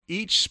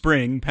Each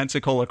spring,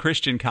 Pensacola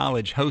Christian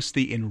College hosts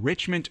the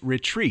Enrichment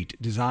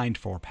Retreat designed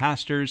for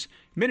pastors,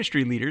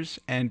 ministry leaders,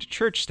 and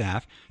church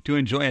staff to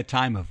enjoy a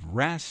time of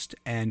rest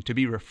and to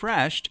be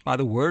refreshed by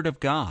the Word of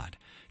God.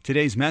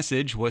 Today's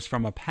message was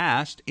from a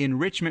past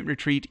Enrichment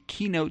Retreat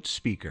keynote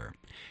speaker.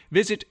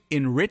 Visit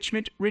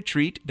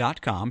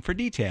enrichmentretreat.com for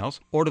details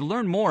or to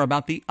learn more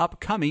about the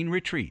upcoming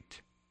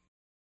retreat.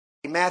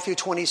 Matthew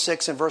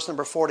 26 and verse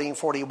number 40 and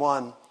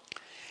 41.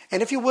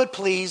 And if you would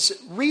please,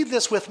 read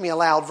this with me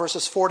aloud,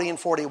 verses 40 and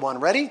 41.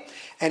 Ready?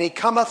 And he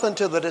cometh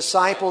unto the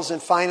disciples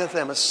and findeth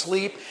them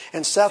asleep,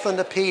 and saith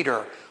unto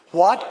Peter,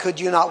 What, could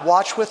you not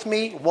watch with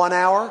me 1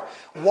 hour?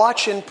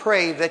 Watch and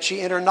pray that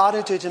ye enter not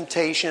into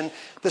temptation.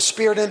 The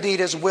spirit indeed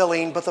is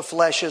willing, but the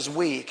flesh is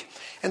weak.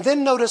 And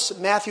then notice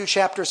Matthew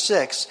chapter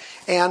 6.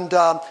 And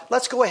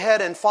let's go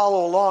ahead and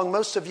follow along.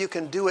 Most of you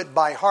can do it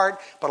by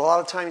heart, but a lot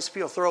of times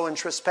people throw in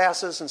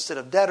trespasses instead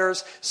of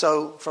debtors.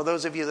 So for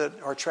those of you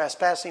that are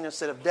trespassing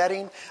instead of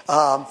debting,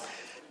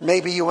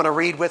 maybe you want to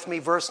read with me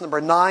verse number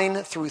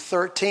 9 through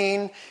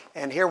 13.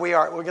 And here we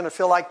are. We're going to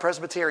feel like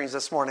Presbyterians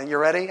this morning. You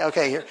ready?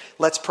 Okay, here.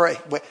 Let's pray.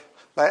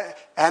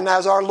 And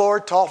as our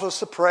Lord taught us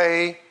to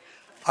pray,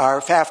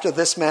 after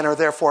this manner,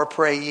 therefore,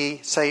 pray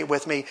ye, say it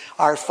with me,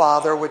 Our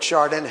Father, which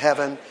art in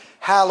heaven,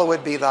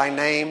 hallowed be thy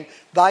name.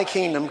 Thy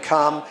kingdom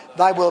come,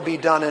 thy will be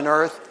done in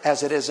earth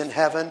as it is in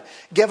heaven.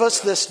 Give us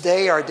this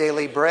day our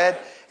daily bread,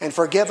 and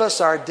forgive us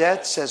our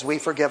debts as we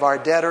forgive our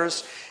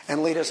debtors.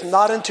 And lead us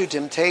not into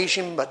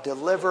temptation, but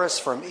deliver us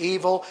from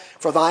evil.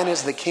 For thine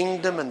is the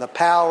kingdom and the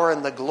power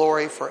and the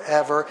glory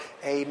forever.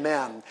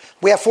 Amen.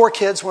 We have 4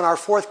 kids. When our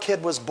 4th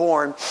kid was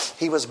born,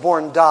 he was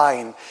born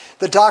dying.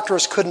 The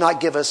doctors could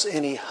not give us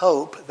any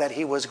hope that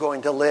he was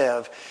going to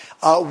live.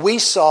 We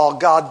saw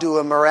God do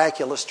a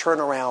miraculous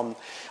turnaround.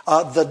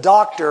 The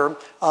doctor,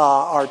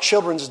 our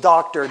children's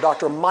doctor,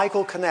 Dr.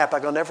 Michael Knapp,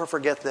 I'm going to never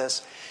forget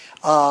this.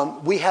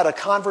 We had a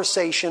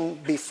conversation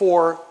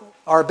before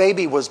our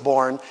baby was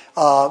born.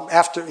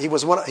 After he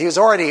was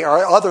already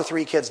our other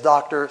 3 kids'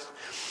 doctor.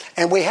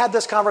 And we had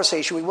this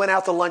conversation. We went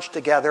out to lunch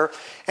together,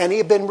 and he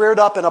had been reared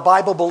up in a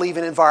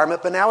Bible-believing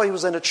environment, but now he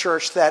was in a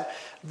church that,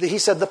 he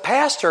said, the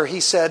pastor,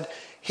 he said,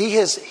 he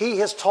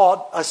has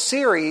taught a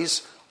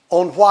series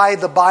on why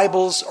the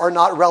Bibles are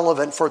not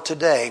relevant for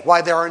today,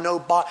 why there are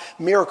no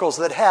miracles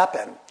that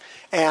happen.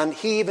 And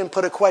he even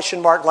put a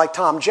question mark like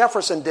Tom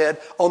Jefferson did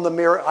on the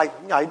mirror.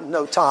 I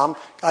know Tom,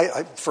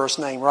 first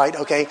name, right?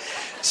 Okay.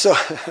 So,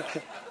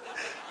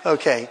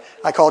 okay.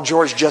 I call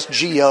George just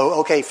Geo.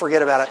 Okay,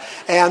 forget about it.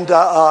 And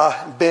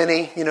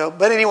Benny,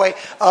 But anyway,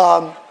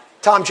 Tom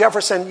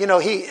Jefferson,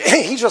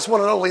 he just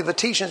wanted only the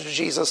teachings of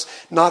Jesus,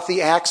 not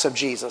the acts of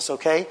Jesus,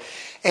 okay?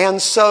 And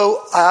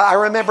so I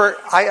remember,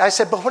 I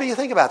said, but what do you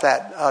think about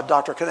that,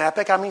 Dr.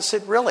 Knappich? I mean,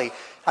 really?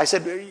 I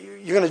said,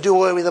 you're going to do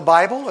away with the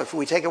Bible? If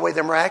we take away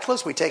the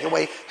miraculous, we take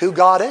away who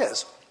God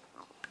is.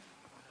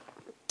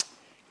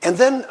 And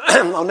then,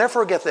 I'll never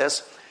forget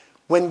this,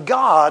 when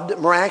God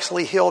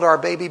miraculously healed our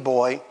baby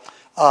boy,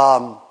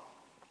 I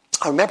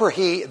remember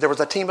there was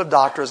a team of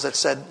doctors that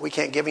said, we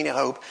can't give any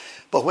hope.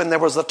 But when there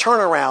was the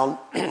turnaround,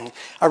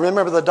 I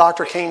remember the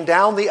doctor came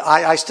down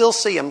I still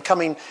see him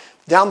coming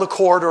down the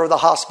corridor of the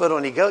hospital,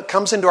 and he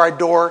comes into our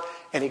door,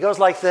 and he goes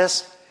like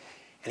this,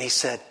 and he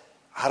said,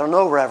 I don't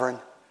know, Reverend,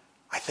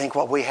 I think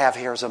what we have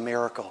here is a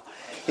miracle.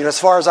 As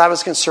far as I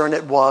was concerned,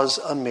 it was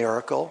a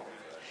miracle.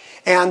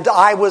 And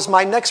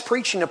my next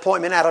preaching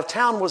appointment out of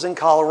town was in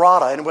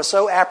Colorado, and it was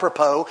so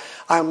apropos.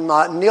 I'm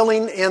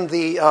kneeling in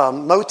the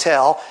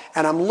motel,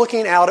 and I'm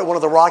looking out at one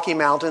of the Rocky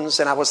Mountains,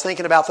 and I was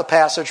thinking about the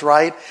passage,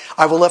 right?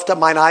 I will lift up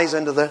mine eyes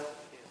into the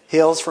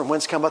hills, from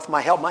whence cometh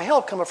my help. My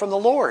help cometh from the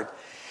Lord.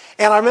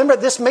 And I remember,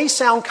 this may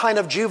sound kind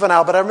of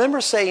juvenile, but I remember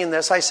saying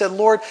this. I said,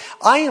 Lord,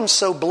 I am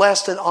so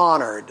blessed and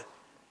honored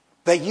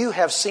that you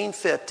have seen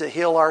fit to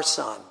heal our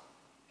son.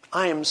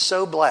 I am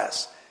so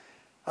blessed.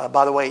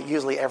 By the way,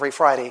 usually every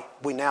Friday,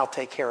 we now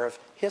take care of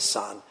his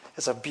son.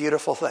 It's a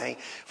beautiful thing.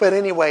 But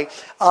anyway,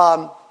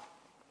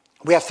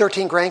 we have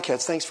 13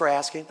 grandkids. Thanks for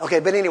asking. Okay,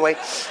 but anyway,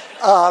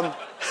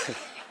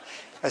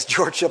 as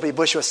George W.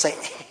 Bush was saying.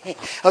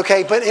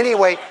 Okay, but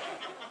anyway,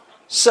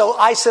 so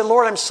I said,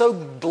 Lord, I'm so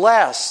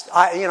blessed.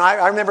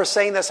 I remember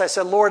saying this. I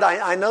said, Lord,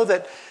 I know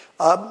that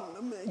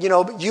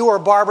you are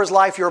Barbara's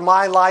life, you're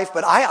my life,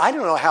 but I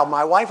don't know how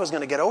my wife was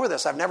going to get over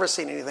this. I've never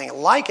seen anything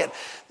like it.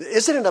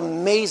 Isn't it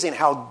amazing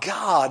how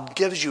God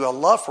gives you a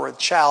love for a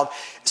child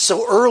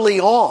so early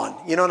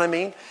on? You know what I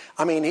mean?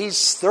 I mean,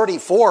 he's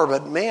 34,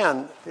 but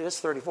man, it is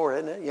 34,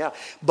 isn't it? Yeah.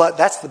 But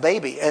that's the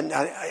baby. And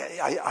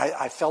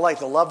I felt like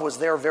the love was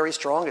there very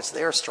strong. It's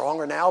there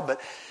stronger now. But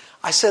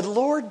I said,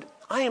 Lord,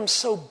 I am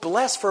so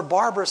blessed for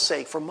Barbara's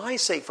sake, for my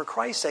sake, for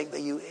Christ's sake,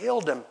 that you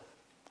healed him.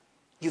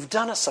 You've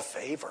done us a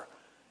favor.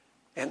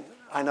 And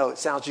I know it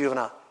sounds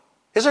juvenile.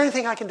 Is there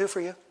anything I can do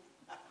for you?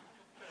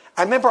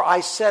 I remember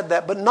I said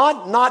that, but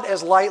not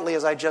as lightly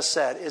as I just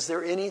said. Is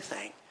there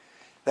anything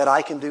that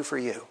I can do for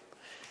you?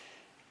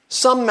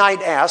 Some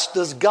might ask,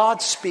 does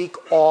God speak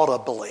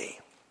audibly?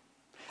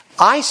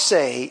 I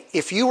say,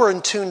 if you are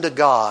in tune to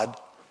God,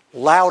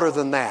 louder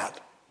than that.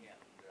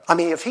 I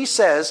mean, if he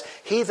says,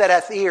 he that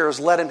hath ears,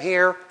 let him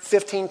hear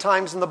 15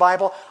 times in the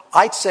Bible,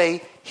 I'd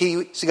say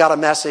he's got a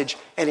message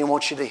and he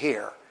wants you to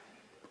hear.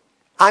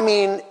 I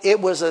mean, it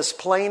was as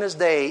plain as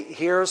day.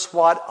 Here's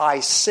what I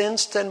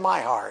sensed in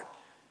my heart.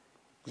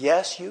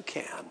 Yes, you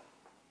can.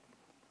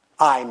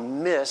 I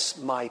miss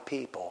my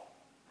people.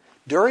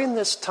 During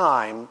this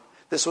time,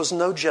 this was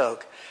no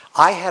joke,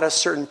 I had a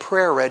certain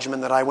prayer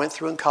regimen that I went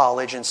through in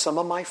college, and some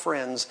of my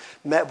friends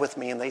met with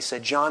me and they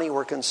said, Johnny,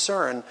 we're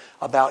concerned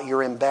about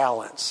your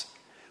imbalance.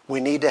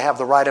 We need to have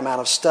the right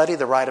amount of study,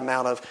 the right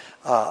amount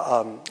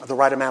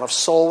of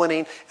soul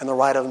winning, and the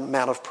right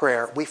amount of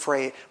prayer.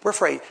 We're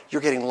afraid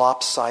you're getting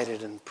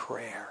lopsided in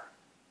prayer.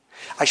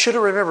 I should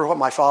have remembered what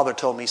my father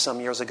told me some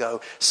years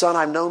ago. Son,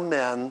 I've known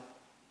men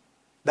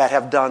that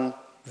have done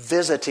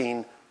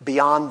visiting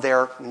beyond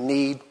their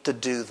need to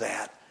do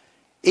that.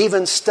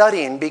 Even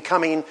studying,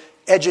 becoming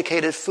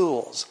educated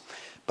fools.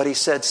 But he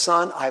said,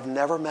 son, I've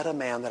never met a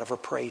man that ever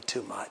prayed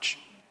too much.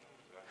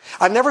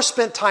 I've never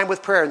spent time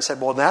with prayer and said,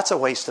 well, that's a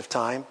waste of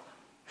time.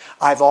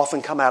 I've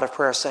often come out of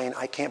prayer saying,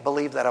 I can't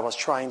believe that I was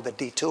trying to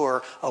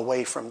detour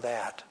away from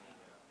that.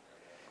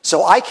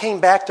 So I came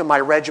back to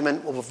my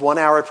regimen of 1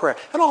 hour of prayer.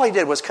 And all I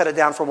did was cut it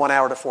down from 1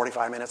 hour to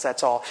 45 minutes,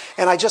 that's all.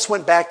 And I just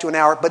went back to an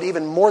hour, but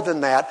even more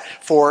than that,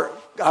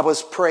 I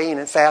was praying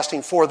and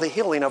fasting for the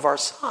healing of our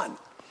son.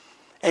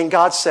 And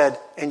God said,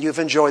 and you've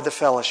enjoyed the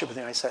fellowship with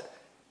me. I said,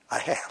 I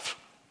have.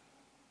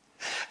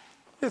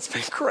 It's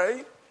been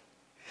great.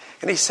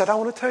 And he said, I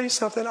want to tell you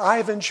something. I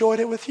have enjoyed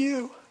it with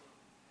you.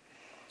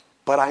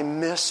 But I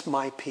miss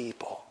my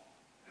people.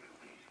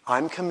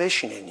 I'm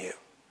commissioning you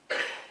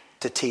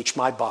to teach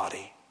my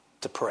body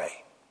to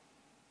pray.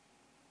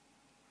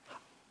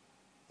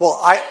 Well,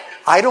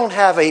 I don't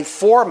have a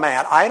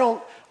format. I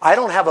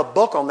don't have a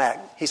book on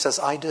that. He says,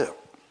 I do.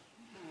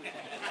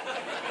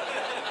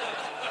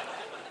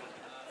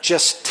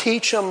 Just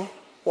teach them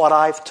what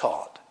I've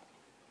taught.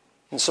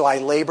 And so I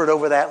labored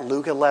over that.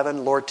 Luke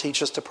 11, Lord,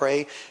 teach us to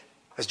pray,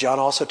 as John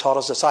also taught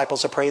his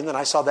disciples to pray. And then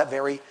I saw that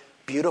very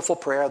beautiful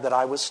prayer that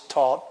I was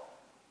taught.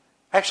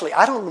 Actually,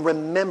 I don't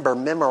remember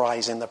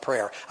memorizing the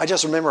prayer. I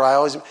just remember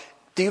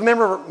do you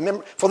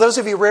remember, for those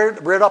of you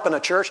reared up in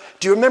a church,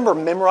 do you remember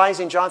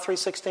memorizing John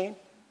 3:16?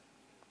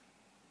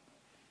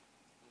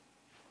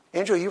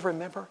 Andrew, you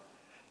remember?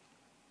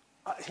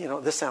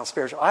 This sounds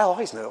spiritual. I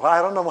always knew.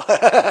 I don't know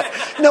why.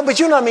 No, but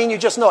you know what I mean? You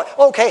just know it.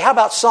 Okay, how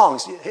about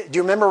songs? Do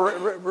you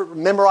remember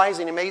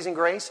memorizing Amazing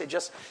Grace?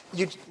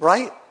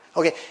 Right?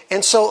 Okay.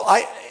 And so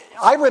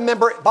I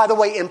remember, by the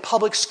way, in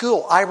public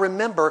school, I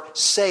remember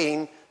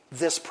saying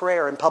this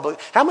prayer in public.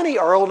 How many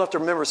are old enough to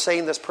remember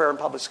saying this prayer in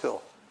public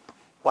school?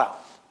 Wow.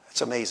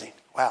 That's amazing.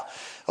 Wow.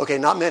 Okay,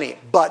 not many.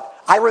 But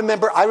I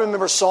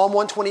remember Psalm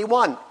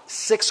 121,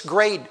 6th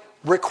grade,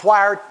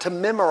 required to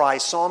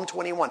memorize Psalm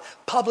 21.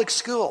 Public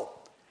school.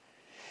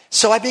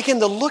 So I began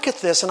to look at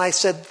this and I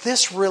said,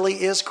 this really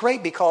is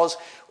great, because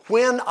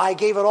when I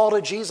gave it all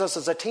to Jesus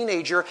as a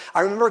teenager,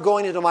 I remember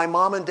going into my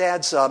mom and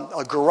dad's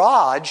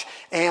garage,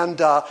 and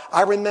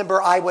I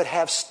remember I would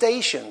have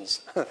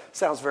stations.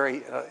 Sounds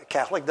very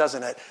Catholic,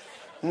 doesn't it?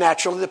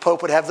 Naturally, the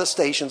Pope would have the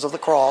stations of the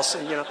cross,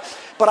 and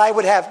But I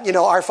would have,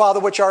 Our Father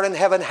which art in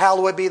heaven,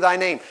 hallowed be thy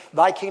name.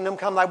 Thy kingdom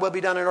come, thy will be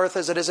done on earth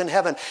as it is in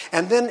heaven.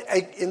 And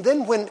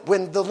then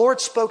when the Lord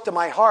spoke to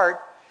my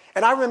heart,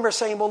 and I remember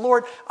saying, well,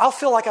 Lord, I'll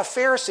feel like a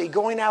Pharisee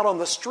going out on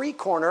the street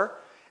corner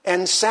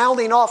and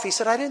sounding off. He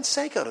said, I didn't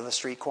say go to the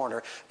street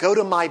corner. Go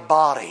to my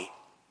body.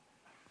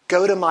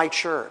 Go to my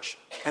church.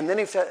 And then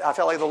I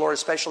felt like the Lord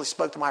especially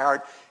spoke to my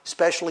heart,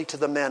 especially to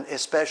the men,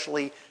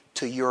 especially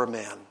to your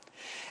men.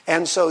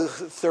 And so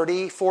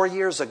 34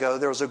 years ago,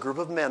 there was a group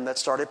of men that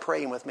started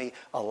praying with me,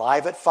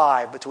 alive at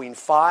 5, between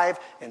 5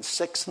 and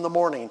 6 in the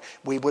morning.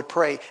 We would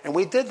pray. And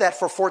we did that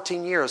for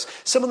 14 years.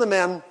 Some of the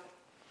men,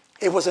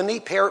 it was a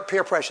neat peer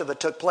pressure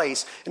that took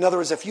place. In other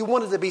words, if you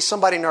wanted to be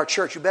somebody in our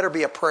church, you better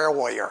be a prayer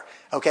warrior.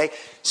 Okay?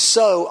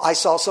 So I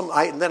saw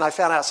then I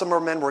found out some of our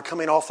men were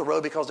coming off the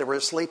road because they were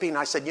sleeping. And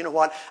I said, you know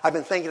what? I've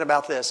been thinking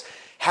about this.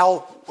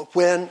 How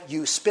when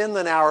you spend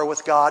an hour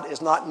with God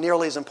is not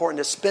nearly as important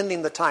as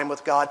spending the time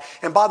with God.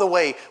 And by the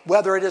way,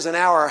 whether it is an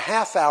hour or a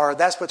half hour,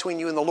 that's between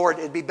you and the Lord.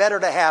 It'd be better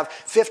to have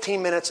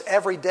 15 minutes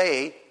every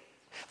day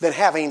than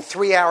having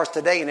 3 hours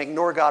today and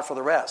ignore God for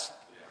the rest.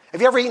 Have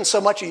you ever eaten so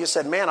much you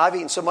said, man, I've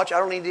eaten so much I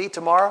don't need to eat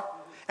tomorrow?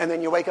 And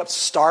then you wake up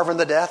starving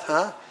to death,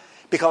 huh?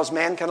 Because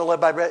man can live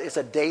by bread. It's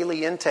a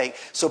daily intake.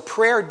 So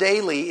prayer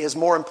daily is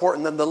more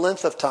important than the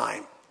length of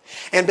time.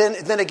 And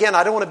then again,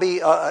 I don't want to be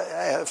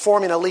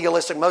forming a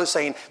legalistic mode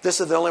saying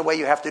this is the only way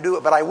you have to do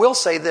it. But I will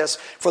say this,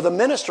 for the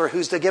minister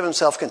who's to give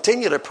himself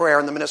continual prayer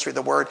in the ministry of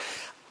the word,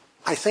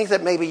 I think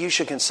that maybe you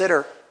should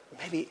consider,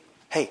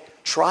 hey,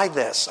 try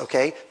this,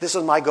 okay? This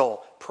is my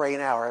goal. Pray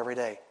an hour every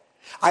day.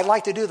 I'd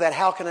like to do that.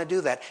 How can I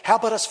do that? How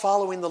about us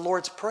following the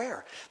Lord's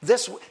Prayer?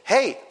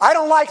 Hey, I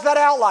don't like that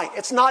outline.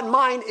 It's not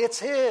mine, it's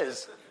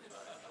His.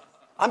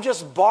 I'm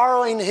just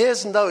borrowing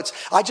his notes.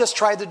 I just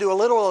tried to do a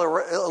little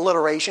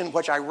alliteration,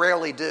 which I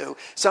rarely do.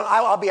 So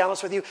I'll be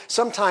honest with you.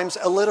 Sometimes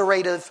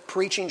alliterative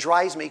preaching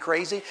drives me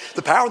crazy.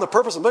 The power and the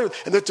purpose and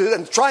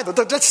try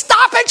to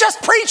stop it.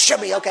 Just preach to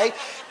me, okay?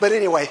 But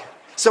anyway,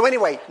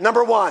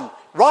 number one,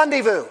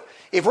 rendezvous.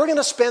 If we're going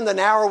to spend an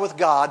hour with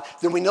God,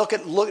 then we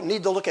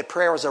need to look at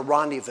prayer as a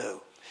rendezvous.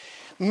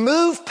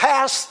 Move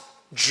past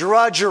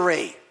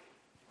drudgery.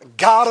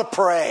 Gotta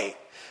pray.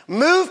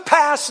 Move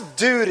past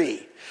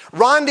duty.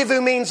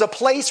 Rendezvous means a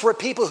place where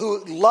people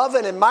who love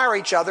and admire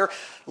each other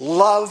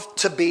love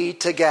to be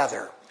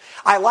together.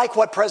 I like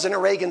what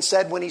President Reagan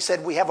said when he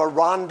said we have a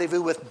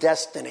rendezvous with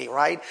destiny,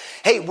 right?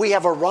 Hey, we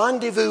have a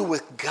rendezvous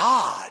with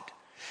God.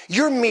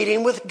 You're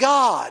meeting with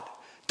God.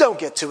 Don't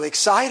get too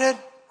excited,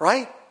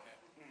 right?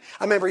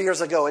 I remember years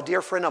ago, a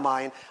dear friend of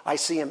mine, I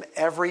see him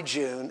every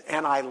June,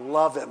 and I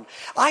love him.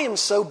 I am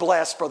so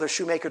blessed, Brother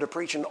Shoemaker, to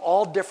preach in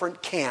all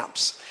different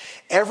camps.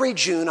 Every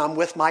June, I'm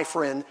with my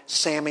friend,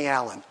 Sammy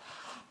Allen.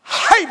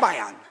 Hey,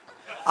 man!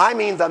 I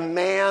mean, the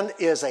man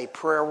is a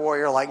prayer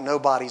warrior like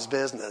nobody's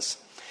business.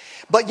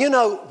 But you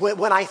know,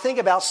 when I think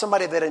about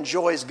somebody that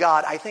enjoys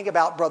God, I think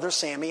about Brother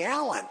Sammy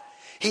Allen.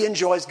 He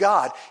enjoys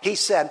God. He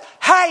said,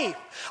 hey,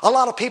 a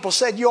lot of people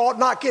said you ought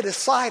not get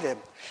excited.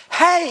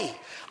 Hey,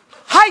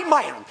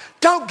 man,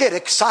 don't get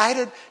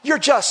excited. You're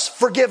just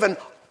forgiven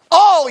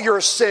all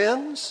your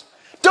sins.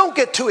 Don't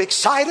get too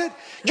excited.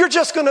 You're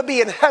just going to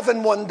be in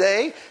heaven one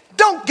day.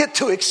 Don't get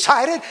too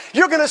excited.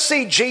 You're going to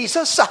see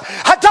Jesus.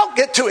 Don't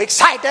get too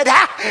excited.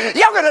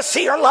 You're going to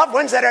see your loved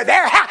ones that are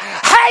there.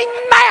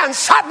 Hey, man,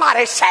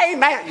 somebody say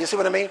amen. You see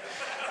what I mean?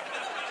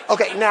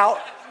 Okay, now,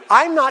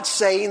 I'm not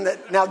saying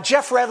that. Now,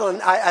 Jeff Redlin,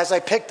 as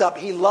I picked up,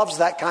 he loves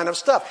that kind of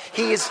stuff.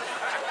 He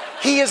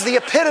is the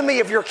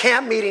epitome of your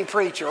camp meeting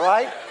preacher,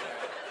 right?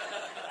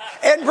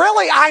 And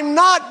really, I'm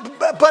not,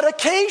 but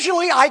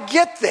occasionally I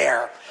get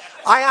there.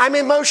 I'm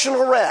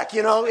emotional wreck,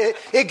 you know.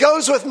 It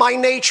goes with my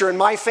nature and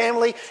my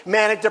family.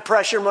 Manic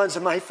depression runs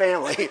in my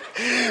family.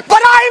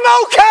 But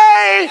I'm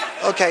okay.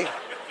 Okay.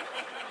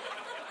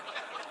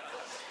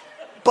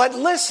 But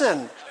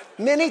listen,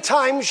 many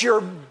times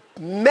your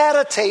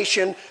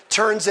meditation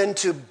turns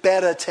into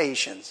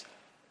beditations.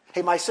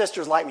 Hey, my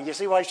sister's like me. You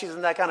see why she's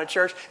in that kind of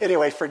church?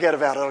 Anyway, forget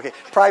about it. Okay.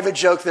 Private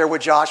joke there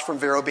with Josh from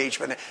Vero Beach.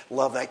 But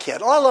love that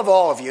kid. Oh, I love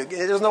all of you.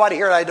 There's nobody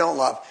here I don't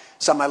love.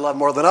 Some I love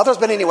more than others.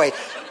 But anyway,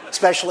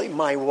 especially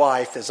my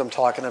wife, as I'm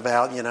talking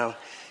about, you know.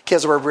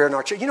 Kids were reared in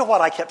our church. You know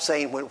what I kept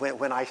saying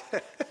when I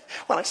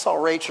when I saw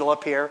Rachel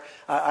up here?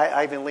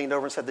 I even leaned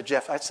over and said to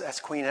Jeff,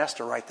 that's Queen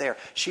Esther right there.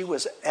 She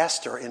was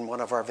Esther in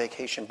one of our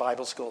vacation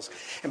Bible schools.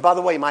 And by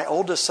the way, my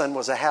oldest son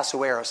was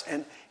Ahasuerus,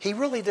 and he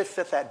really did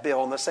fit that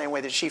bill in the same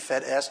way that she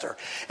fit Esther.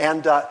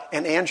 And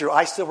Andrew,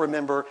 I still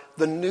remember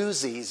the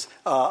Newsies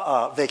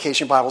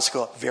vacation Bible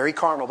school. Very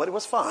carnal, but it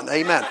was fun.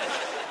 Amen.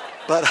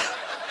 But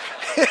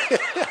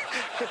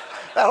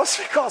that was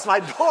because my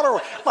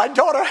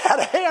daughter had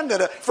a hand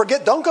in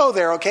it. Don't go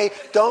there, okay?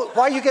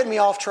 Why are you getting me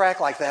off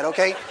track like that,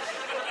 okay?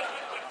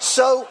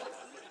 So,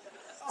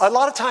 a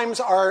lot of times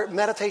our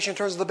meditation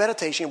turns into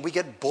meditation. We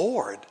get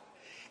bored.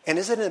 And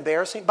isn't it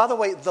embarrassing? By the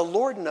way, the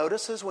Lord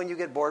notices when you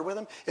get bored with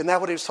Him. Isn't that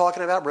what He was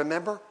talking about?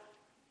 Remember?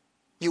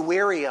 You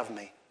weary of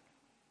me.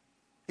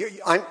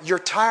 You're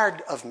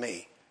tired of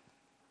me.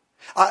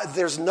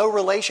 There's no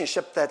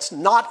relationship that's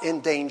not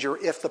in danger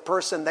if the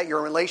person that you're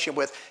in a relationship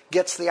with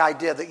gets the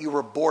idea that you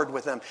were bored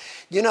with them.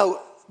 You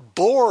know,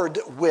 bored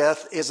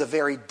with is a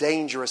very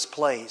dangerous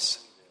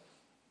place.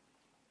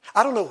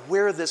 I don't know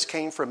where this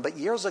came from, but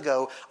years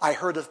ago I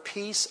heard of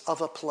Piece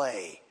of a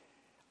Play.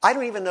 I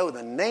don't even know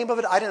the name of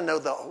it. I didn't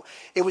know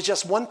it was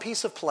just one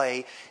piece of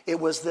play. It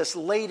was this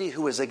lady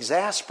who was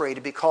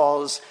exasperated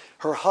because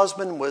her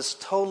husband was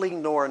totally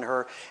ignoring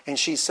her, and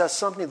she says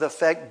something to the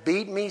effect,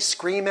 beat me,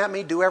 scream at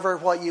me, do ever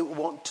what you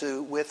want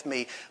to with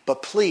me,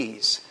 but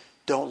please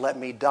don't let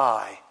me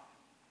die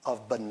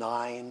of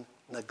benign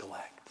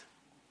neglect.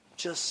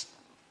 Just,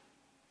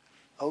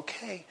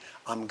 okay,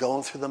 I'm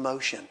going through the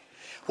motion.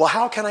 Well,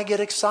 how can I get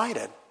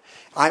excited?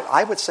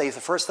 I would say the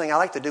first thing I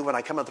like to do when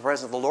I come into the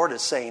presence of the Lord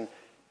is saying,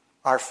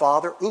 our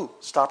Father,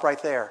 stop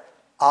right there.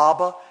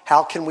 Abba,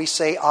 how can we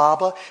say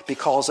Abba?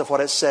 Because of what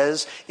it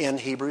says in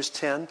Hebrews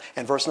 10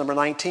 and verse number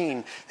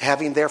 19.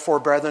 Having therefore,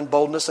 brethren,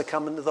 boldness to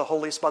come into the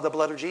holiest by the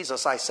blood of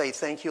Jesus. I say,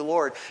 thank you,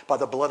 Lord. By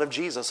the blood of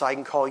Jesus, I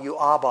can call you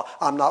Abba.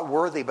 I'm not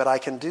worthy, but I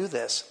can do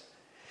this.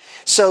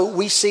 So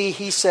we see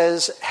he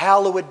says,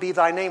 hallowed be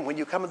thy name. When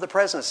you come into the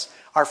presence,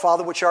 our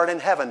Father which art in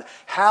heaven,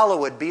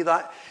 hallowed be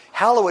thy...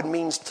 Hallowed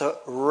means to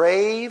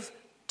rave,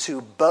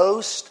 to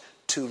boast,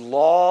 to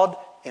laud,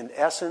 in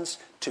essence,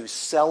 to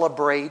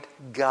celebrate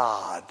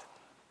God.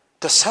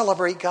 To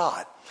celebrate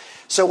God.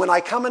 So when I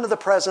come into the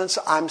presence,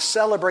 I'm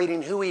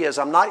celebrating who He is.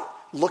 I'm not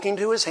looking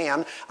to His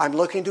hand. I'm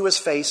looking to His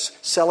face,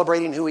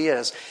 celebrating who He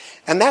is.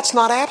 And that's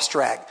not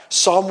abstract.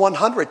 Psalm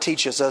 100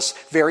 teaches us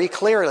very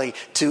clearly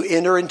to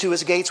enter into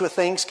His gates with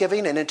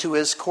thanksgiving and into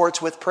His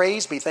courts with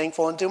praise. Be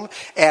thankful unto Him.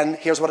 And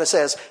here's what it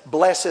says.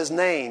 Bless His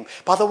name.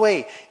 By the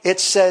way, it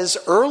says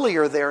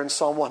earlier there in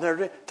Psalm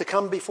 100 to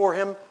come before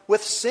Him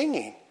with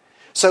singing.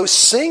 So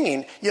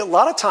singing, a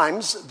lot of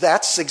times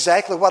that's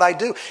exactly what I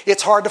do.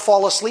 It's hard to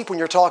fall asleep when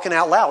you're talking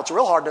out loud. It's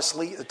real hard to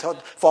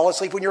fall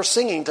asleep when you're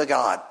singing to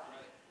God.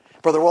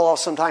 Brother Roloff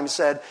sometimes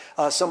said,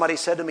 somebody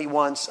said to me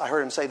once, I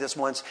heard him say this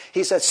once,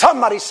 he said,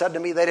 somebody said to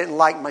me they didn't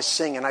like my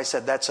singing. I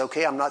said, that's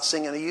okay, I'm not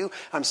singing to you,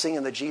 I'm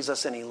singing to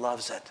Jesus and he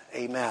loves it.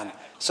 Amen.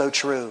 So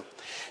true.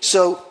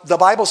 So the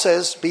Bible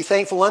says, be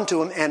thankful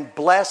unto him and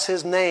bless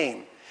his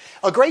name.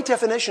 A great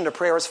definition of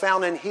prayer is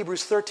found in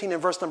Hebrews 13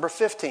 and verse number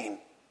 15.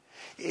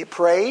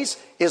 Praise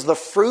is the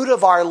fruit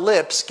of our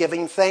lips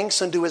giving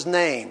thanks unto his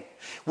name.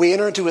 We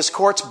enter into his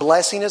courts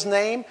blessing his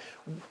name.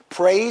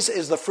 Praise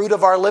is the fruit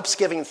of our lips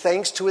giving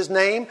thanks to his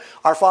name.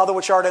 Our Father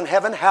which art in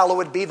heaven,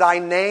 hallowed be thy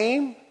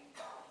name.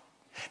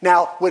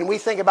 Now, when we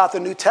think about the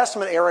New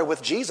Testament era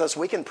with Jesus,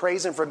 we can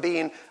praise him for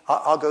being,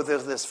 I'll go through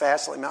this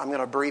fastly, I'm going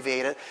to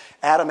abbreviate it.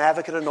 Adam,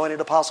 advocate, anointed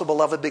apostle,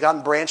 beloved,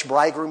 begotten branch,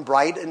 bridegroom,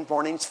 bright and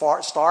morning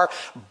star,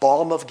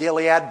 balm of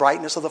Gilead,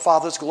 brightness of the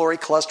Father's glory,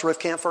 cluster of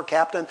camphor,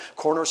 captain,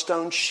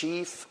 cornerstone,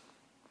 chief,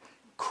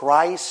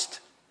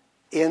 Christ,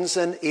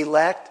 ensign,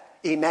 elect,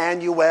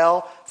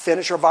 Emmanuel,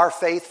 finisher of our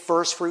faith,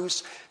 first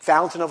fruits,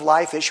 fountain of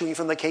life, issuing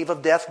from the cave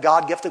of death,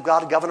 God, gift of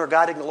God, governor,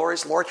 guiding,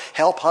 glorious Lord,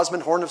 help,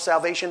 husband, horn of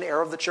salvation, heir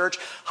of the church,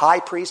 high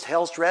priest,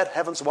 hell's dread,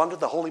 heaven's wonder,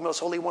 the holy, most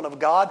holy one of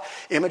God,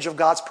 image of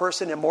God's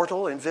person,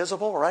 immortal,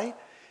 invisible, right?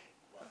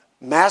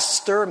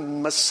 Master,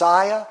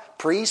 Messiah,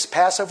 priest,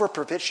 Passover,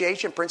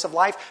 propitiation, Prince of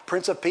life,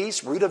 Prince of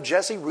peace, root of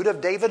Jesse, root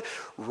of David,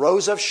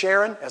 rose of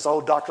Sharon, as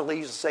old Dr. Lee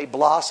used to say,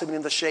 blossoming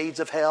in the shades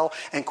of hell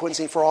and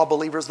quenching for all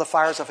believers the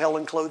fires of hell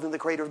and clothing the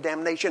crater of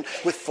damnation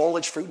with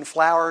foliage, fruit, and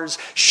flowers,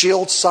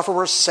 shield,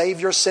 sufferer,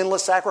 savior,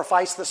 sinless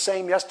sacrifice, the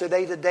same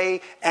yesterday,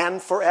 today,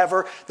 and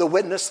forever, the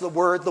witness, the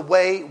word, the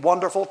way,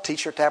 wonderful,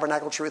 teacher,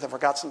 tabernacle, truth, I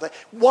forgot something,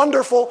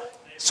 wonderful,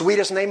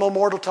 sweetest name, O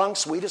mortal tongue,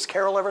 sweetest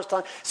carol ever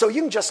tongue. So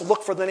you can just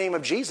look for the name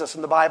of Jesus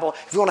in the Bible.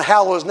 If you want to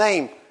hallow his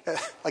name,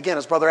 again,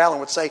 as Brother Allen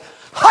would say,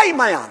 hi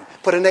man,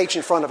 put an H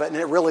in front of it and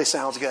it really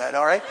sounds good,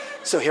 all right?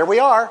 So here we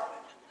are.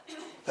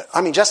 I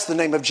mean, just the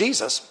name of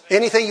Jesus.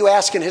 Anything you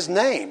ask in his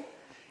name.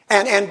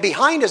 And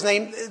behind his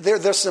name,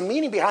 there's some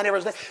meaning behind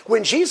every name.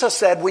 When Jesus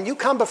said, when you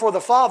come before the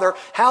Father,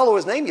 hallow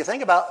his name, you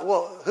think about,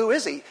 well, who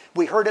is he?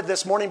 We heard it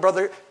this morning,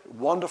 brother.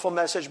 Wonderful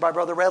message by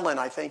Brother Redland.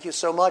 I thank you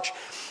so much.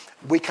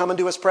 We come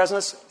into his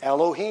presence,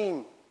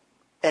 Elohim.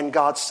 And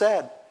God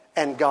said,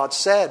 and God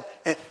said.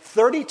 And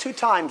 32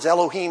 times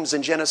Elohim's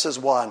in Genesis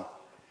 1.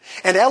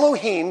 And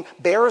Elohim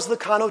bears the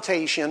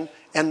connotation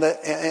and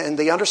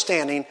the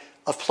understanding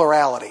of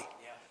plurality.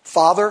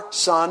 Father,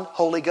 Son,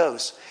 Holy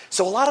Ghost.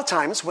 So a lot of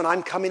times when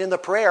I'm coming into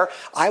prayer,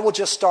 I will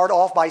just start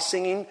off by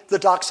singing the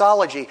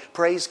doxology.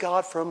 Praise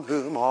God from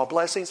whom all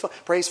blessings.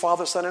 Praise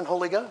Father, Son, and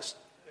Holy Ghost.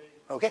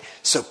 Okay,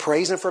 so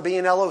praise him for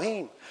being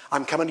Elohim.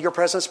 I'm coming to your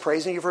presence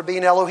praising you for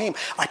being Elohim.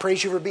 I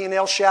praise you for being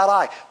El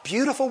Shaddai.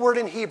 Beautiful word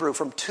in Hebrew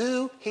from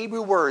two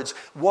Hebrew words.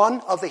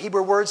 One of the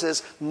Hebrew words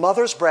is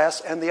mother's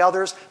breast and the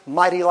other's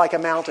mighty like a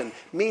mountain.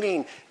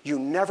 Meaning you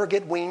never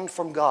get weaned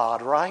from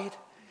God, right?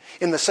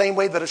 In the same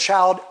way that a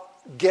child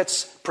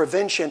gets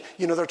prevention,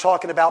 they're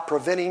talking about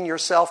preventing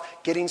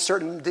yourself getting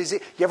certain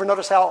disease. You ever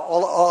notice how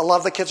a lot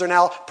of the kids are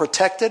now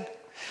protected?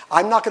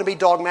 I'm not going to be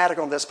dogmatic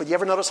on this, but you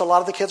ever notice a lot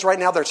of the kids right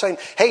now, they're saying,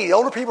 hey, the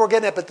older people are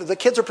getting it, but the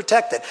kids are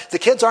protected. The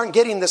kids aren't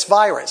getting this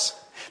virus.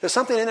 There's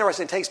something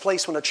interesting that takes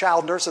place when a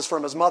child nurses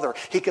from his mother.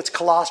 He gets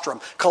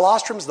colostrum.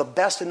 Colostrum is the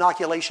best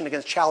inoculation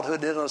against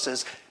childhood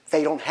illnesses.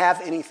 They don't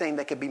have anything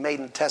that can be made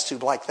in a test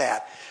tube like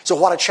that. So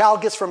what a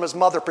child gets from his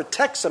mother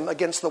protects him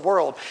against the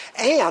world.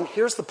 And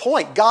here's the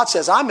point. God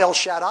says, I'm El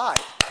Shaddai.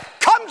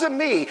 Come to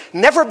me.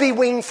 Never be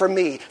weaned from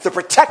me. The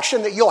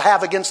protection that you'll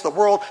have against the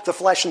world, the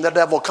flesh, and the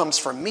devil comes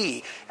from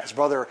me. As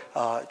Brother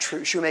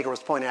Shoemaker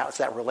was pointing out, it's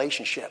that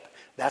relationship.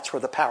 That's where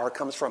the power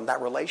comes from,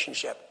 that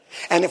relationship.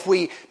 And if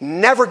we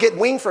never get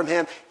weaned from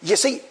him, you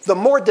see, the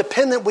more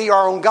dependent we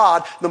are on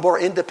God, the more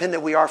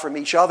independent we are from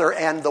each other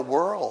and the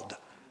world.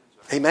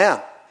 Amen.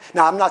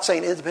 Now, I'm not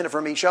saying independent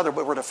from each other,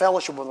 but we're to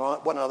fellowship with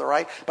one another,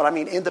 right? But I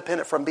mean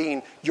independent from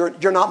being,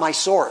 you're not my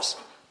source.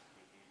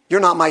 You're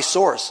not my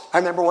source. I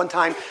remember one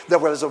time there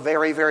was a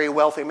very, very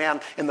wealthy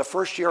man in the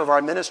first year of our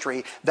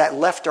ministry that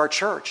left our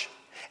church.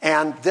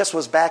 And this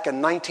was back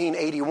in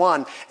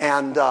 1981.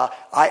 And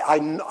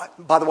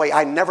by the way,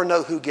 I never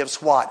know who gives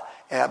what.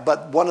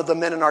 But one of the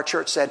men in our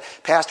church said,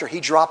 Pastor, he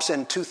drops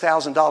in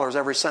 $2,000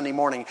 every Sunday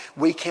morning.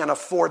 We can't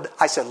afford.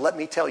 I said, let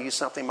me tell you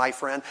something, my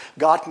friend.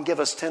 God can give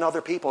us 10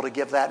 other people to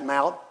give that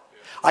amount.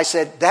 I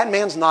said, that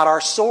man's not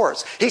our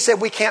source. He said,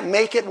 we can't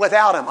make it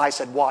without him. I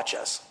said, watch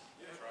us.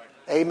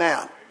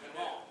 Amen.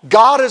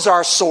 God is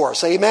our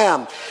source.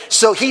 Amen.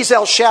 So he's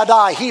El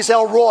Shaddai. He's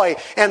El Roy.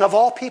 And of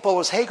all people, it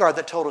was Hagar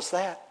that told us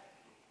that.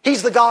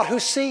 He's the God who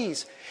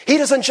sees. He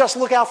doesn't just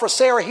look out for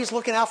Sarah. He's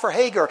looking out for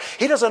Hagar.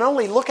 He doesn't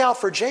only look out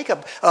for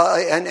Jacob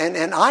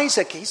and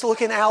Isaac. He's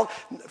looking out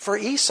for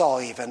Esau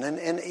even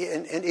and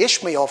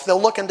Ishmael if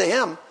they'll look into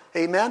him.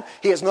 Amen.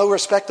 He has no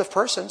respect of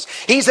persons.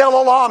 He's El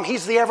Olam.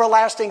 He's the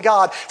everlasting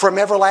God. From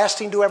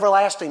everlasting to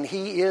everlasting,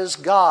 he is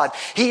God.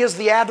 He is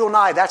the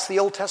Adonai. That's the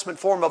Old Testament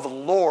form of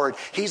Lord.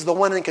 He's the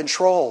one in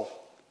control.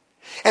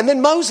 And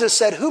then Moses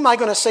said, who am I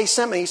going to say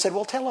sent me? He said,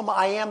 well, tell him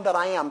I am that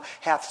I am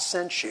hath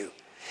sent you.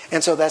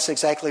 And so that's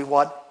exactly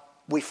what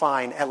we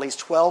find. At least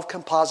 12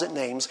 composite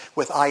names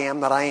with I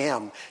am that I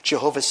am.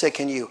 Jehovah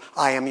Sikkenu,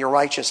 I am your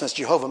righteousness.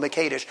 Jehovah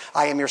Mekadesh,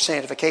 I am your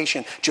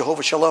sanctification.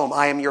 Jehovah Shalom,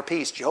 I am your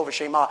peace. Jehovah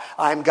Shema,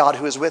 I am God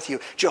who is with you.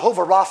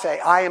 Jehovah Rapha,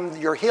 I am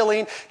your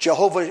healing.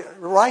 Jehovah,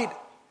 right?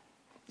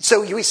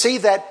 So we see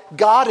that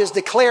God is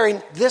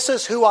declaring, this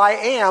is who I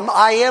am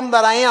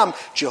that I am.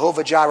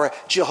 Jehovah Jireh,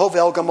 Jehovah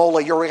El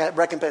Gamola, your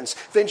recompense.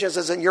 Vengeance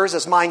isn't yours,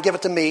 it's mine, give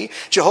it to me.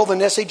 Jehovah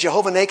Nissi,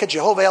 Jehovah Naked,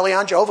 Jehovah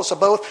Elion, Jehovah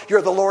Sabaoth,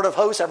 you're the Lord of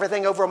hosts.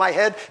 Everything over my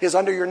head is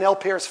under your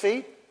nail-pierced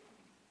feet.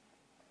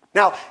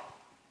 Now,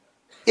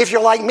 if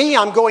you're like me,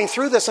 I'm going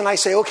through this and I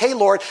say, okay,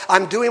 Lord,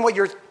 I'm doing what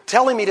you're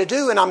telling me to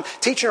do, and I'm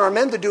teaching our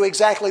men to do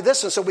exactly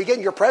this. And so we get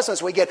in your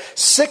presence, we get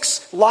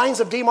 6 lines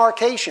of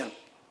demarcation.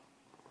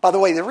 By the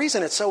way, the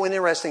reason it's so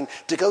interesting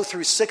to go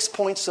through 6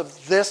 points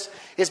of this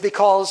is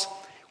because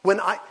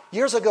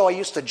years ago I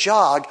used to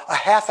jog a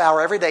half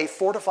hour every day,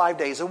 4 to 5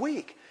 days a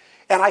week.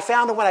 And I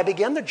found that when I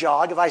began to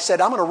jog, if I said,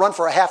 I'm going to run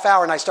for a half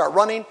hour and I start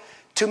running,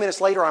 2 minutes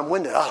later I'm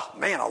winded. Oh,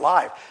 man,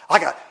 alive. I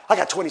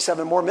got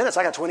 27 more minutes.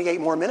 I got 28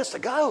 more minutes to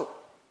go.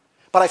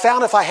 But I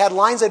found if I had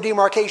lines of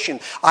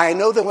demarcation, I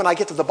know that when I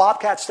get to the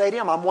Bobcat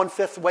Stadium, I'm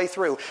 1/5 way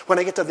through. When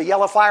I get to the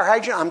Yellow Fire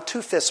Hydrant, I'm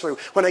 2/5 through.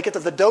 When I get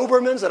to the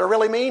Dobermans that are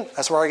really mean,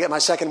 that's where I get my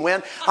second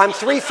win, I'm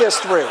 3/5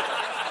 through.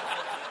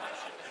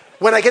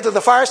 When I get to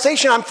the fire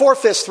station, I'm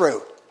 4/5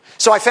 through.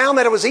 So I found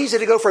that it was easy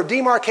to go from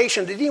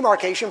demarcation to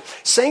demarcation.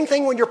 Same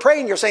thing when you're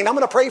praying. You're saying, I'm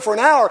going to pray for an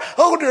hour.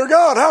 Oh, dear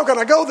God, how can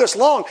I go this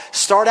long?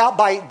 Start out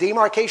by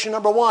demarcation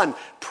number 1.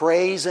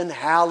 Praise and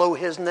hallow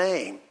his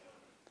name.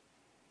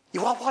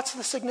 What's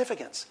the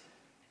significance?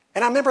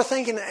 And I remember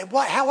thinking,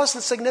 how is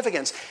the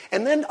significance?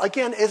 And then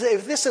again,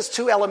 if this is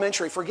too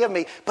elementary, forgive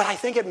me, but I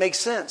think it makes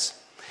sense.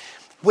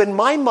 When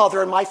my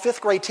mother and my 5th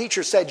grade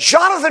teacher said,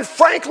 Jonathan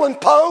Franklin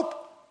Pope,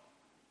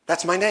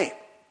 that's my name,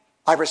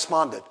 I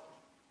responded.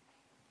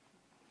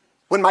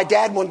 When my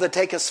dad wanted to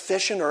take us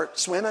fishing or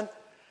swimming,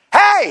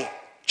 hey,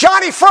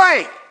 Johnny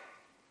Frank,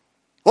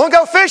 want to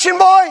go fishing,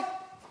 boy?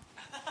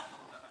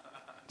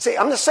 See,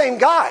 I'm the same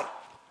guy.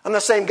 I'm the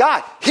same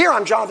guy. Here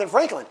I'm Jonathan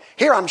Franklin.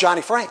 Here I'm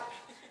Johnny Frank.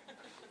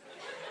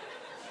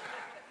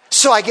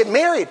 So I get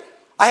married.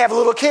 I have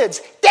little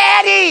kids.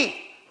 Daddy!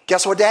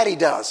 Guess what Daddy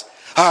does?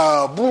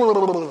 Blah, blah,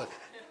 blah, blah.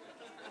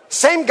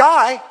 Same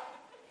guy.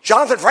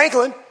 Jonathan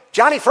Franklin.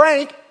 Johnny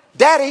Frank.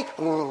 Daddy.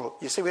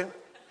 You see what?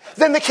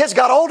 Then the kids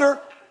got older.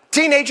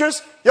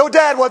 Teenagers. Yo,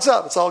 Dad, what's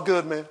up? It's all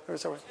good, man.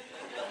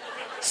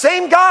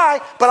 Same guy,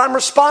 but I'm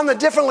responding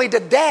differently to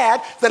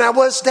Dad than I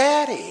was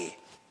Daddy.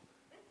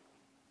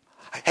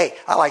 Hey,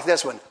 I like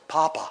this one.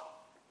 Papa.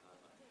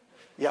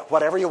 Yeah,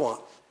 whatever you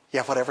want.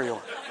 Yeah, whatever you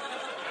want.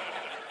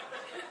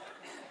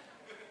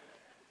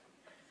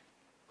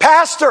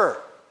 Pastor.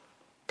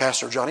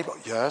 Pastor Johnny.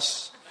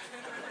 Yes.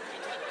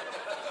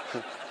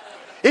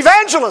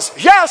 Evangelist.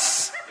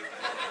 Yes.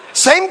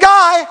 Same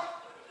guy.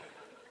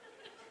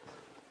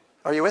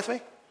 Are you with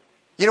me?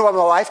 You know what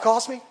my wife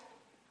calls me?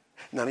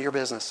 None of your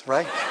business,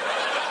 right?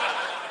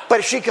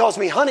 But if she calls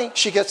me honey,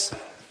 she gets...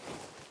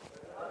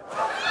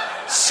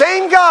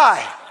 Same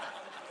guy.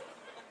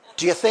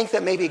 Do you think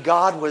that maybe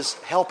God was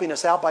helping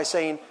us out by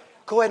saying,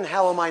 go ahead and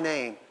hallow my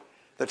name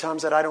the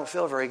times that I don't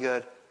feel very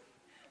good?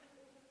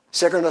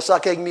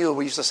 Segernasakeg mule,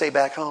 we used to say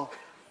back home.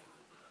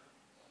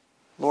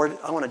 Lord,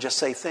 I want to just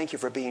say thank you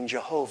for being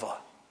Jehovah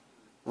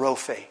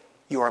Rophe.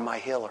 You are my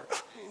healer.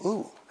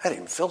 Ooh, that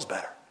even feels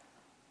better.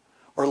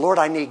 Or Lord,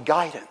 I need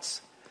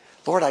guidance.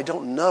 Lord, I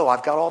don't know.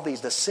 I've got all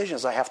these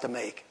decisions I have to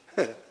make.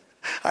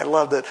 I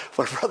love that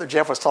when Brother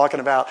Jeff was talking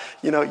about,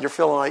 you're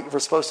feeling like we're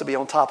supposed to be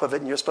on top of it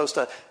and you're supposed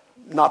to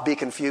not be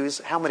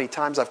confused. How many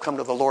times I've come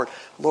to the Lord,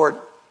 Lord,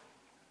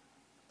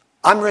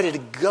 I'm ready to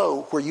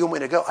go where you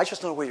want me to go. I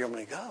just know where you want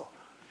me to go.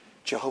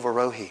 Jehovah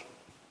Rohi,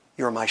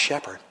 you're my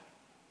shepherd.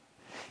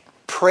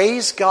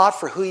 Praise God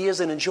for who he is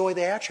and enjoy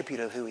the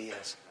attribute of who he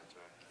is.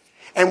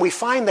 And we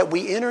find that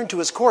we enter into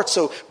his courts.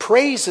 So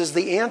praise is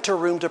the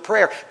anteroom to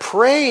prayer.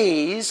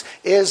 Praise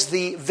is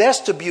the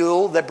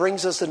vestibule that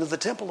brings us into the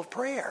temple of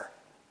prayer.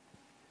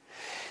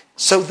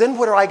 So then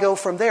where do I go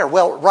from there?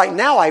 Well, right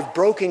now I've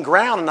broken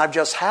ground and I've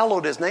just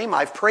hallowed his name.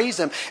 I've praised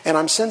him and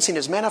I'm sensing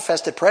his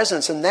manifested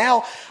presence. And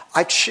now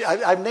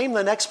I've named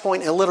the next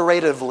point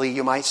alliteratively,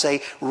 you might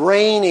say,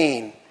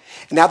 reigning.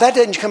 Now that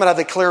didn't come out of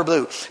the clear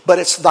blue, but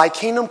it's thy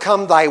kingdom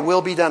come, thy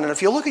will be done. And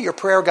if you look at your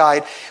prayer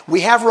guide,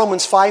 we have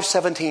Romans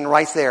 5:17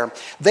 right there.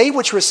 They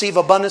which receive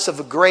abundance of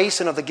the grace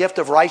and of the gift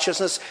of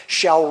righteousness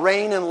shall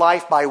reign in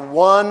life by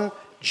one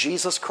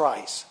Jesus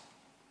Christ.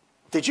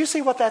 Did you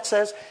see what that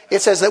says?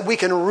 It says that we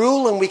can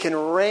rule and we can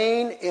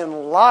reign in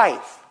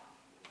life.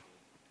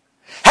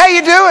 How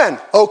you doing?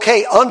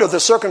 Okay, under the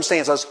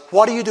circumstances.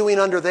 What are you doing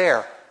under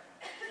there?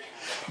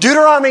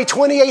 Deuteronomy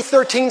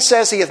 28:13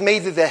 says he hath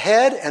made thee the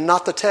head and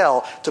not the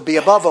tail, to be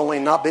above only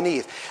and not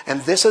beneath. And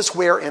this is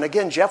where, and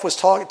again, Jeff was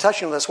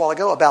touching on this a while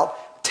ago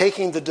about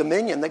taking the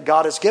dominion that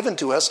God has given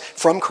to us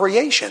from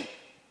creation.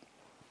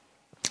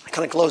 I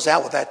kind of close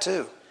out with that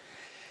too.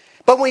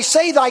 But when we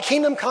say, thy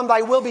kingdom come,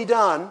 thy will be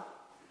done,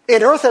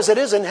 in earth as it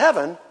is in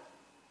heaven,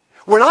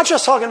 we're not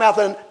just talking about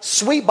the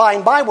sweet by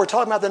and by, we're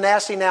talking about the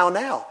nasty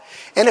now.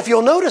 And if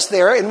you'll notice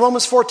there in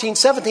Romans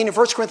 14:17 and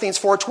 1 Corinthians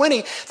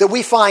 4:20 that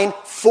we find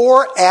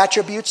 4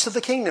 attributes to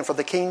the kingdom. For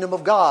the kingdom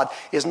of God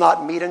is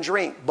not meat and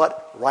drink,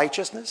 but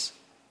righteousness,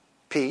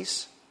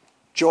 peace,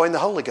 joy in the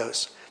Holy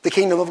Ghost. The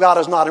kingdom of God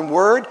is not in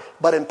word,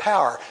 but in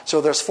power.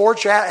 So there's 4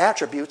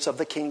 attributes of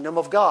the kingdom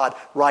of God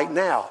right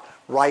now.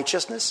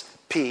 Righteousness,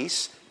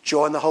 peace,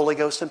 joy in the Holy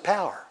Ghost, and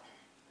power.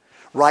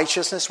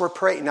 Righteousness, we're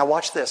praying. Now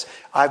watch this.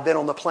 I've been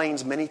on the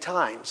planes many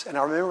times. And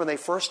I remember when they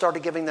first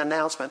started giving the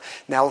announcement,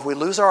 now if we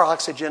lose our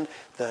oxygen,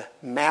 the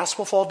mask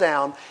will fall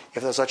down.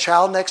 If there's a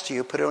child next to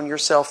you, put it on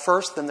yourself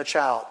first, then the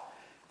child.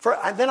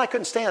 Then I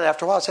couldn't stand it.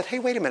 After a while, I said, hey,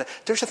 wait a minute.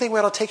 Don't you think we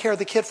ought to take care of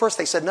the kid first?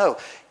 They said, no.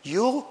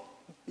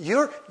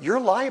 You're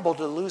liable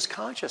to lose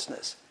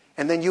consciousness.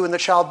 And then you and the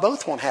child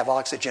both won't have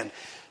oxygen.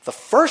 The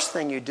first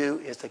thing you do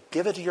is to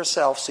give it to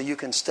yourself so you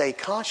can stay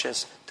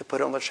conscious to put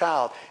it on the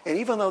child. And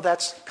even though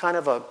that's kind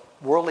of a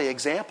worldly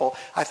example,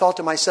 I thought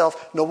to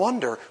myself, no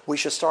wonder we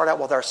should start out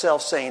with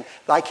ourselves saying,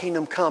 thy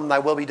kingdom come, thy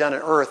will be done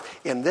on earth,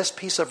 in this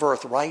piece of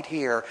earth right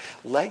here.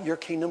 Let your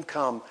kingdom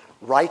come.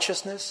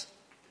 Righteousness,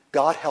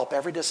 God help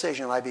every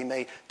decision I be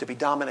made to be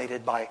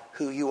dominated by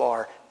who you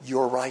are,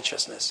 your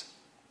righteousness.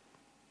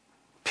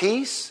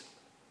 Peace,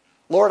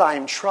 Lord, I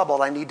am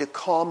troubled. I need to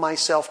calm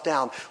myself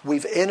down.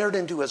 We've entered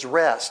into his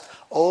rest.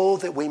 Oh,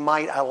 that we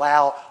might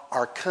allow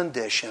our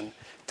condition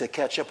to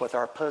catch up with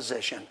our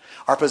position.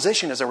 Our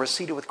position is that we're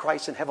seated with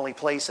Christ in heavenly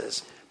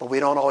places, but we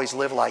don't always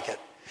live like it.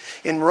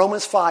 In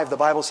Romans 5, the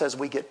Bible says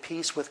we get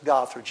peace with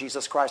God through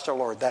Jesus Christ our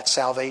Lord. That's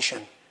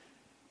salvation.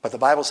 But the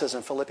Bible says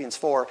in Philippians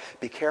 4,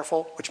 be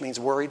careful, which means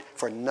worried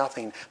for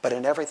nothing, but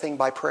in everything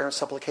by prayer and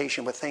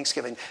supplication with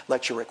thanksgiving,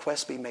 let your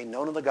requests be made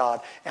known unto God,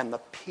 and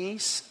the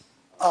peace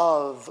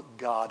of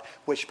God,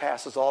 which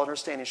passes all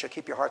understanding, shall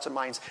keep your hearts and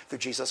minds through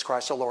Jesus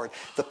Christ our Lord.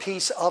 The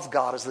peace of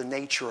God is the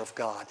nature of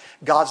God.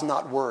 God's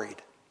not worried.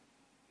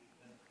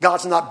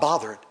 God's not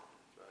bothered.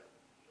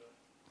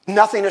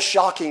 Nothing is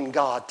shocking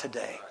God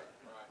today.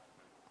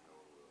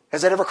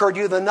 Has that ever occurred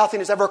to you? That nothing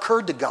has ever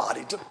occurred to God.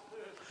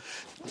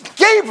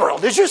 Gabriel,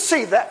 did you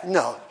see that?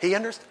 No. He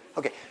understands?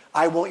 Okay.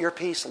 I want your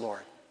peace,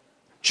 Lord.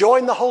 Joy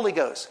in the Holy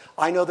Ghost.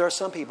 I know there are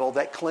some people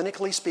that,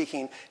 clinically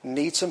speaking,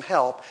 need some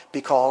help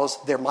because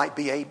there might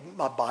be a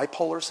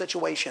bipolar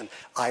situation.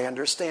 I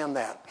understand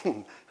that.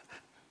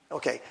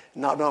 Okay.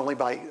 Not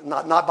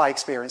by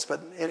experience,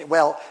 but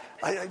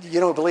you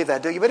don't believe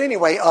that, do you? But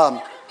anyway,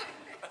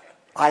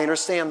 I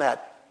understand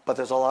that. But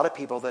there's a lot of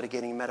people that are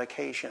getting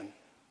medication.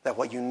 That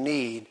what you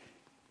need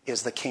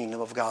is the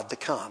kingdom of God to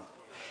come.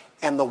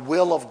 And the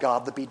will of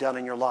God to be done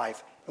in your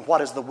life. And what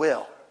is the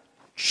will?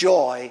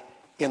 Joy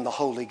in the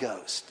Holy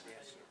Ghost.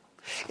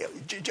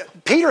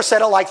 Peter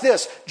said it like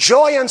this.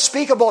 Joy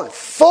unspeakable and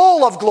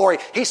full of glory.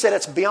 He said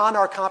it's beyond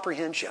our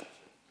comprehension.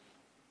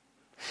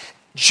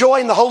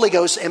 Joy in the Holy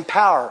Ghost and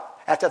power.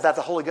 After that,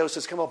 the Holy Ghost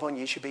has come upon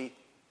you. You should be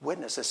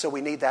witnesses. So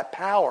we need that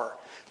power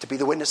to be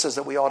the witnesses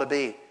that we ought to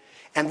be.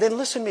 And then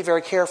listen to me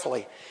very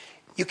carefully.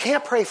 You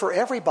can't pray for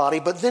everybody,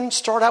 but then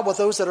start out with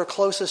those that are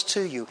closest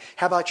to you.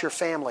 How about your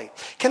family?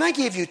 Can I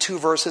give you 2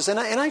 verses? And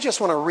I just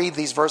want to read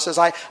these verses.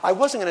 I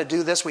wasn't going to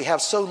do this. We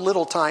have so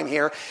little time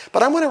here.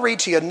 But I'm going to read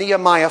to you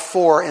Nehemiah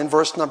 4 and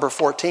verse number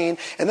 14.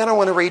 And then I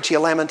want to read to you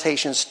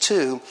Lamentations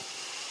 2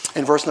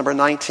 and verse number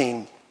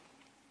 19.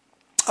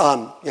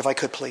 If I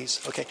could,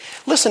 please. Okay.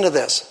 Listen to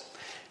this.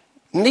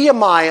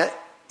 Nehemiah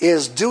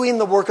is doing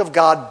the work of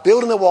God,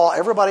 building the wall.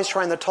 Everybody's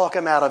trying to talk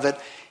him out of it.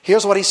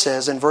 Here's what he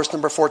says in verse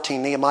number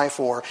 14, Nehemiah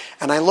 4.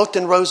 And I looked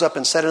and rose up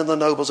and said unto the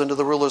nobles and to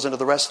the rulers and to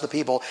the rest of the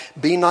people,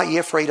 be not ye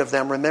afraid of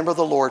them. Remember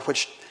the Lord,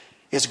 which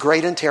is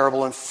great and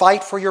terrible, and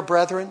fight for your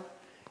brethren,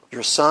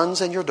 your sons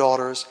and your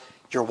daughters,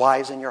 your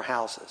wives and your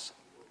houses.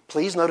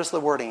 Please notice the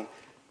wording.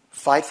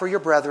 Fight for your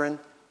brethren,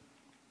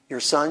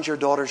 your sons, your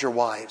daughters, your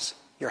wives,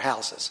 your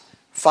houses.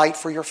 Fight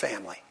for your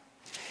family.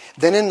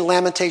 Then in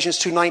Lamentations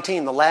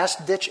 2:19, the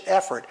last ditch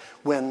effort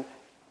when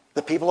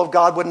the people of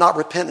God would not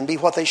repent and be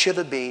what they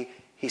should be,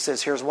 he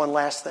says, here's one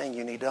last thing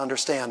you need to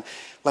understand.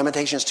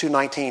 Lamentations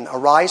 2:19.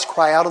 Arise,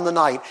 cry out in the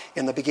night,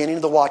 in the beginning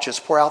of the watches.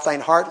 Pour out thine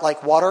heart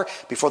like water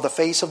before the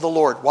face of the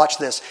Lord. Watch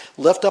this.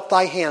 Lift up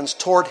thy hands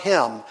toward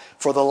him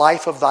for the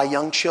life of thy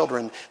young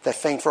children that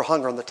faint for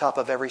hunger on the top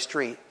of every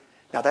street.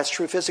 Now that's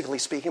true physically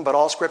speaking, but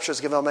all Scripture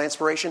is given by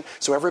inspiration,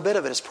 so every bit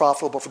of it is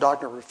profitable for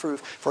doctrine, reproof,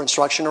 for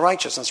instruction in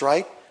righteousness,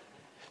 right?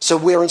 So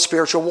we're in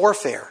spiritual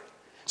warfare.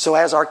 So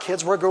as our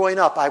kids were growing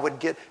up, I would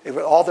get,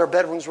 all their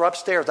bedrooms were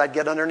upstairs. I'd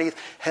get underneath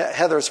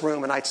Heather's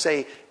room and I'd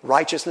say,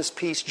 righteousness,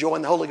 peace, joy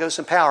in the Holy Ghost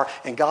and power.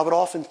 And God would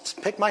often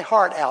pick my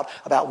heart out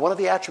about one of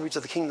the attributes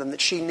of the kingdom that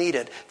she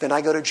needed. Then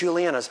I go to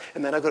Juliana's,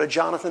 and then I go to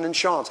Jonathan and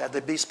Sean's. I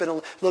had to spend a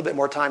little bit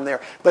more time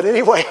there. But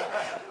anyway,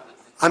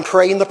 I'm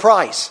praying the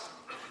price.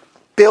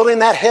 Building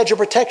that hedge of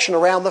protection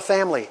around the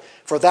family.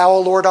 For thou, O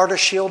Lord, art a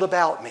shield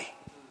about me.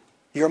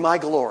 You're my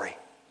glory.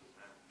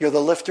 You're the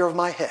lifter of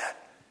my head.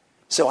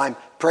 So I'm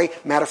Pray.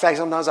 Matter of fact,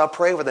 sometimes I'll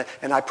pray with it,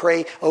 and I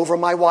pray over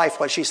my wife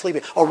while she's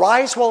sleeping.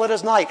 Arise while it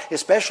is night,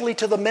 especially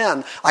to the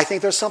men. I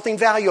think there's something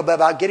valuable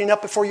about getting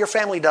up before your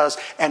family does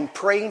and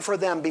praying for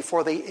them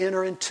before they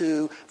enter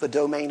into the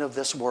domain of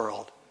this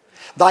world.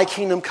 Thy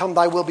kingdom come,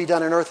 thy will be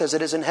done on earth as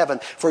it is in heaven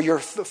for your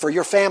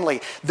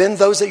family. Then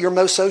those that you're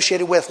most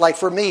associated with, like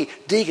for me,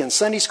 deacon,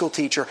 Sunday school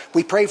teacher,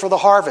 we pray for the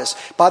harvest.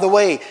 By the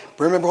way,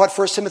 remember what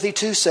 1 Timothy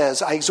 2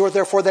 says. I exhort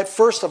therefore that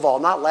first of all,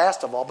 not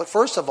last of all, but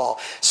first of all,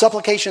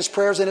 supplications,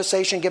 prayers,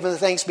 intercession, giving the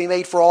thanks be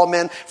made for all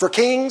men. For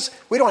kings,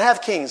 we don't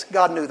have kings.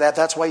 God knew that.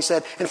 That's why he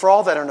said, and for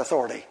all that are in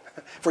authority.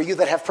 For you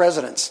that have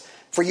presidents.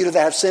 For you that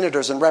have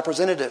senators and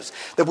representatives,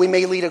 that we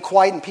may lead a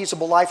quiet and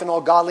peaceable life in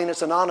all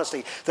godliness and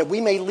honesty. That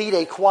we may lead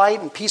a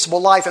quiet and peaceable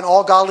life in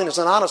all godliness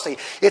and honesty.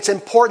 It's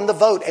important to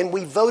vote, and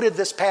we voted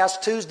this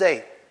past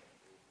Tuesday.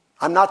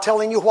 I'm not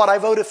telling you what I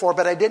voted for,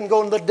 but I didn't go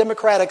on the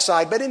Democratic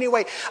side. But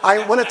anyway,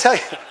 I want to tell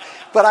you,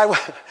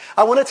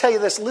 I want to tell you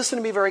this. Listen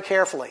to me very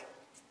carefully.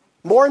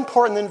 More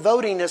important than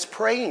voting is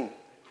praying.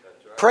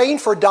 Praying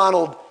for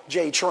Donald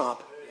J.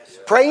 Trump.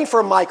 Praying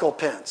for Michael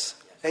Pence.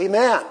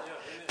 Amen.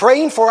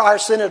 Praying for our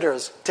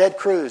senators, Ted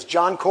Cruz,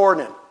 John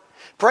Cornyn.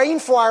 Praying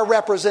for our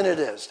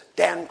representatives,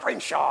 Dan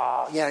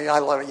Crenshaw. Yeah, I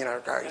love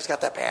it. He's got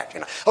that patch.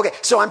 Okay,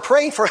 so I'm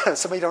praying for.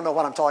 Somebody don't know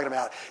what I'm talking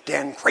about.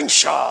 Dan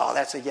Crenshaw.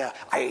 That's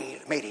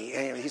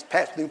matey. He's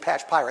new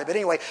patch pirate. But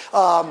anyway,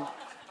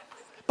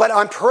 but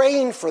I'm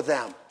praying for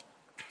them.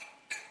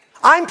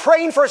 I'm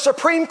praying for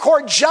Supreme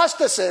Court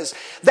justices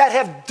that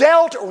have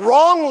dealt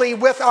wrongly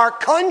with our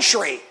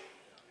country.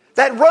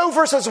 That Roe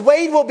versus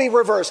Wade will be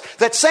reversed.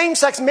 That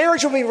same-sex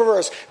marriage will be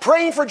reversed.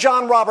 Praying for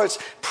John Roberts.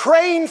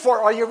 Praying for,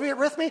 are you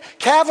with me?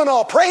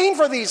 Kavanaugh. Praying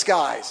for these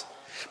guys.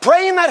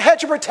 Praying that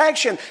hedge of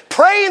protection.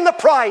 Praying the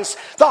price.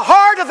 The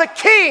heart of the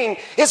king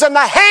is in the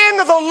hand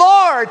of the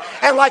Lord.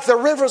 And like the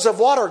rivers of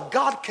water,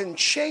 God can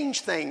change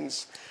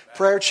things.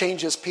 Prayer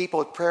changes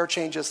people. Prayer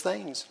changes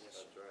things.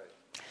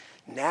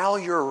 Now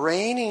you're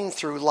reigning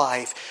through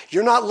life.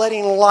 You're not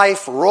letting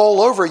life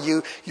roll over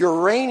you. You're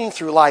reigning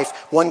through life,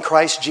 one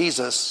Christ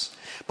Jesus.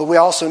 But we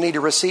also need to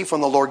receive from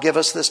the Lord. Give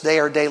us this day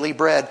our daily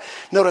bread.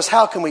 Notice,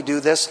 how can we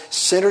do this?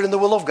 Centered in the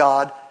will of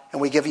God.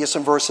 And we give you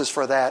some verses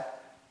for that.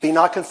 Be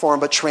not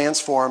conformed, but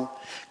transform.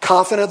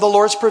 Confident of the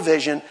Lord's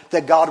provision,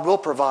 that God will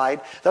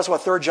provide. That's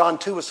what 3 John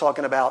 2 was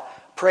talking about.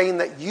 Praying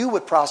that you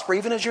would prosper,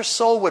 even as your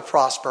soul would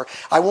prosper.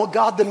 I want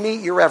God to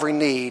meet your every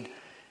need.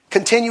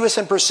 Continuous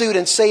in pursuit,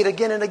 and say it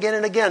again and again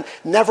and again.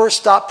 Never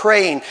stop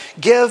praying.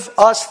 Give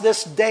us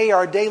this day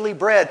our daily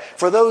bread.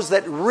 For those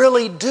that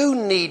really do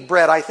need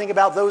bread, I think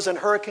about those in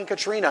Hurricane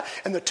Katrina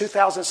and the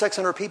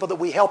 2,600 people that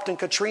we helped in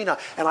Katrina.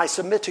 And I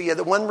submit to you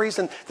that one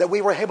reason that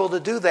we were able to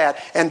do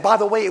that, and by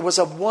the way, it was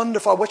a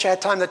wonderful, I wish I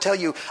had time to tell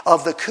you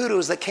of the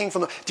kudos that came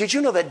from did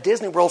you know that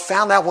Disney World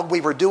found out what we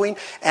were doing?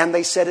 And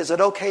they said, is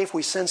it okay if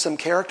we send some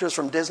characters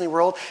from Disney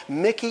World?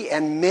 Mickey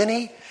and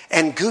Minnie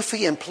and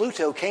Goofy and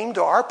Pluto came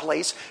to our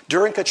place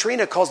during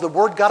Katrina because the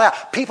word got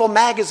out. People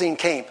magazine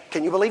came.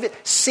 Can you believe it?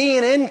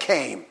 CNN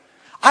came.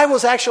 I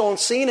was actually on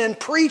CNN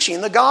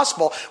preaching the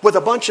gospel with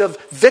a bunch of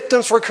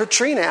victims for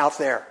Katrina out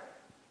there.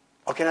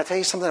 Oh, can I tell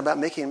you something about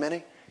Mickey and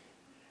Minnie?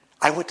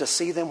 I went to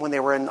see them when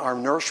they were in our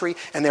nursery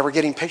and they were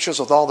getting pictures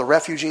with all the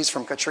refugees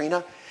from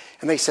Katrina.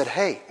 And they said,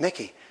 hey,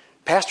 Mickey,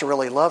 Pastor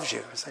really loves you.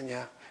 I said,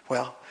 yeah,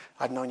 well,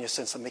 I've known you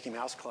since the Mickey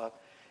Mouse Club.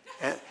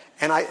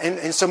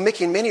 And so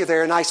Mickey and Minnie are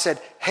there, and I said,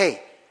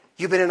 hey,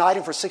 you've been an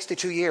item for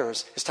 62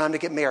 years. It's time to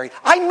get married.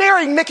 I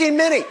married Mickey and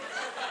Minnie.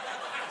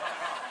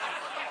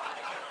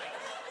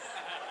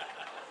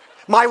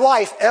 My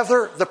wife,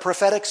 Heather, the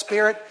prophetic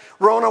spirit,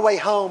 we're on our way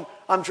home.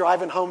 I'm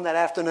driving home that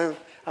afternoon.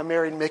 I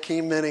married Mickey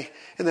and Minnie.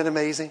 Isn't that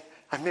amazing?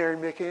 I married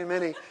Mickey and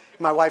Minnie.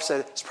 My wife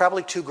said, it's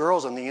probably 2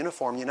 girls in the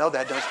uniform. You know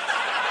that, don't you?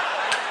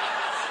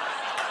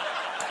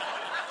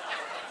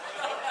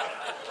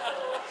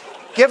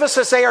 Give us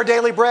this day our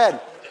daily bread.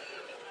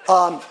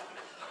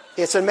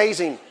 It's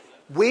amazing.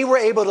 We were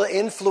able to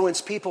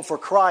influence people for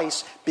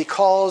Christ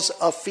because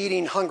of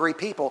feeding hungry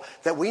people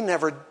that we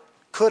never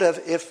could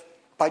have if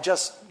by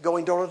just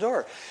going door to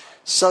door.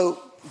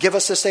 So give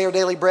us this day our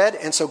daily bread.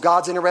 And so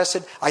God's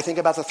interested. I think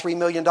about the $3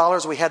 million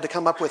we had to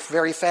come up with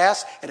very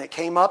fast, and it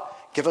came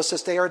up. Give us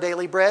this day our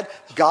daily bread.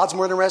 God's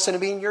more interested in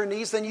meeting your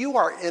needs than you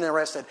are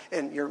interested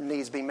in your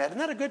needs being met. Isn't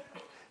that a good?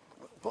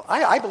 Well,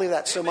 I believe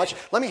that so much.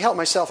 Let me help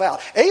myself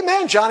out.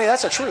 Amen, Johnny.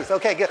 That's the truth.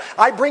 Okay, good.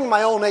 I bring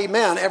my own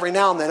amen every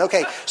now and then.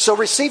 Okay, so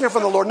receiving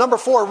from the Lord. Number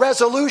 4,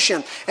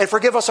 resolution. And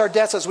forgive us our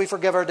debts as we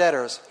forgive our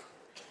debtors.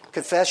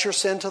 Confess your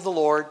sin to the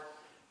Lord.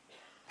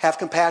 Have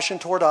compassion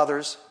toward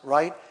others,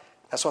 right?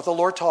 That's what the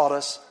Lord taught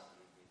us.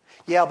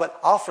 Yeah, but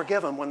I'll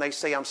forgive them when they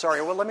say I'm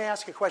sorry. Well, let me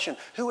ask you a question.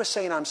 Who was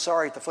saying I'm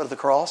sorry at the foot of the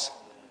cross?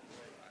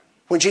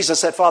 When Jesus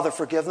said, Father,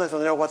 forgive them,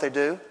 they know what they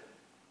do.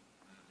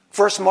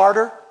 First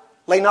martyr.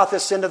 Lay not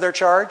this sin to their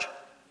charge.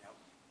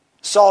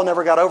 Saul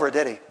never got over it,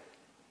 did he?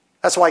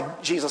 That's why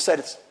Jesus said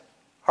it's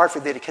hard for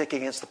thee to kick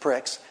against the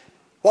pricks.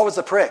 What was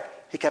the prick?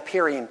 He kept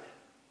hearing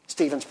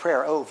Stephen's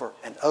prayer over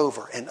and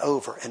over and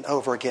over and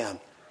over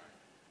again.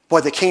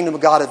 Boy, the kingdom of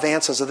God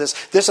advances of this.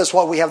 This is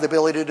what we have the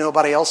ability to do.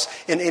 Nobody else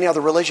in any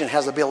other religion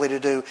has the ability to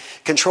do.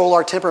 Control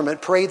our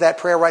temperament. Pray that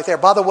prayer right there.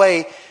 By the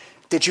way,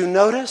 did you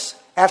notice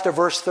after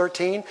verse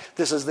 13,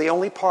 this is the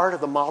only part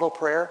of the model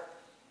prayer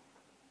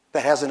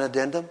that has an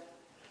addendum?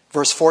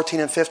 Verse 14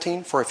 and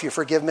 15, for if you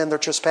forgive men their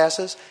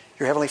trespasses,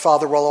 your heavenly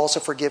Father will also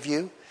forgive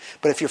you.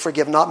 But if you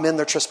forgive not men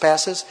their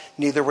trespasses,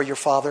 neither will your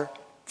Father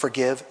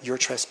forgive your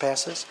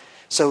trespasses.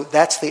 So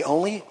that's the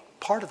only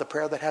part of the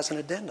prayer that has an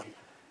addendum.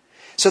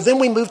 So then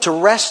we move to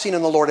resting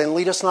in the Lord, and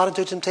lead us not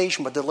into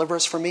temptation, but deliver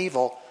us from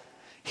evil.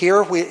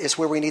 Here is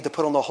where we need to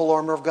put on the whole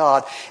armor of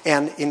God.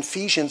 And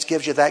Ephesians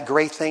gives you that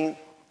great thing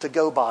to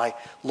go by.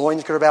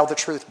 Loins girded about with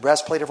the truth,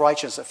 breastplate of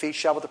righteousness, feet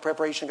shod with the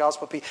preparation of the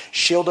gospel of peace,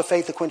 shield of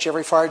faith to quench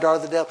every fiery dart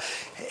of the devil,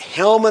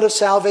 helmet of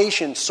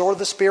salvation, sword of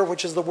the Spirit,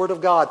 which is the word of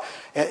God.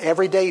 And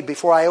every day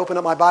before I open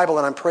up my Bible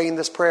and I'm praying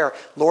this prayer,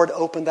 Lord,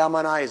 open thou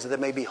mine eyes that they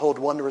may behold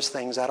wondrous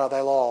things out of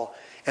thy law.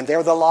 And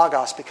there the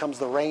Logos becomes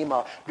the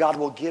Rhema. God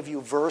will give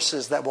you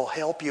verses that will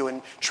help you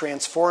and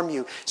transform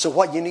you. So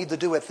what you need to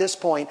do at this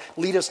point,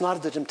 lead us not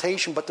into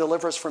temptation, but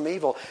deliver us from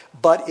evil.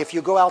 But if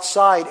you go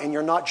outside and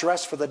you're not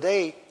dressed for the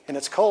day, and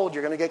it's cold,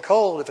 you're going to get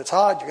cold. If it's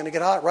hot, you're going to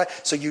get hot, right?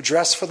 So you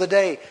dress for the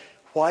day.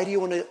 Why do you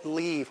want to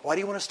leave? Why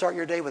do you want to start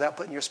your day without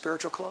putting your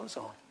spiritual clothes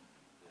on?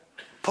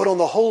 Put on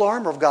the whole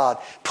armor of God.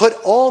 Put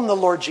on the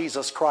Lord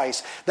Jesus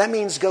Christ. That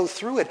means go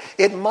through it.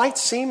 It might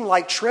seem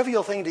like a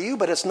trivial thing to you,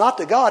 but it's not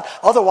to God.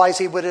 Otherwise,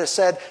 he would have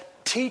said,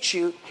 teach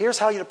you, here's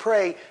how you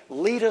pray,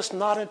 lead us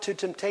not into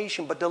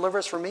temptation, but deliver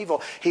us from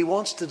evil. He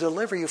wants to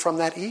deliver you from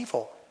that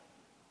evil.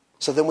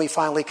 So then we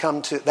finally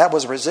come to, that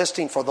was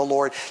resisting for the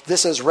Lord.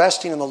 This is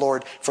resting in the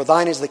Lord. For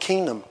thine is the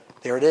kingdom.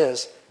 There it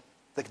is.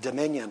 The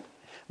dominion.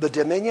 The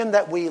dominion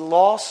that we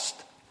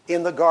lost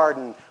in the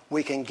garden,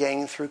 we can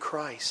gain through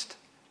Christ.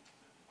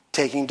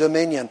 Taking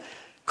dominion.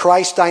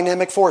 Christ's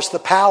dynamic force, the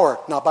power,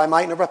 not by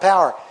might nor by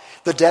power.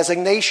 The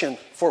designation,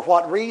 for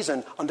what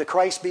reason? Unto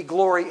Christ be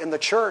glory in the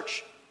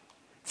church.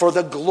 For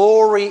the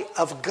glory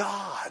of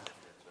God.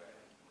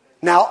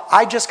 Now,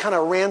 I just kind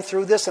of ran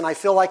through this and I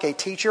feel like a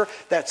teacher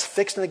that's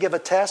fixing to give a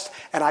test,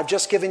 and I've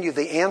just given you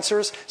the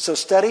answers. So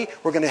study.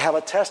 We're going to have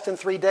a test in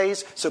 3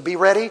 days, so be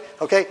ready.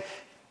 Okay?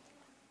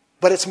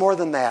 But it's more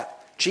than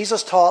that.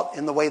 Jesus taught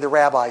in the way the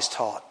rabbis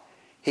taught.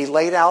 He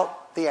laid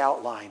out the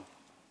outline.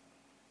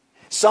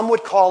 Some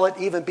would call it,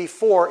 even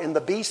before in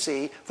the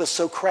BC, the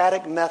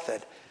Socratic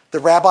method. The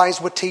rabbis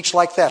would teach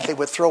like that. They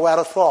would throw out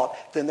a thought.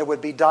 Then there would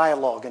be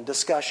dialogue and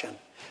discussion.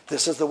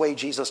 This is the way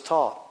Jesus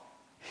taught.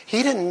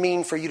 He didn't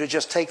mean for you to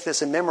just take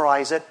this and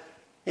memorize it.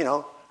 You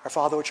know, our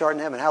Father which art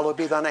in heaven, hallowed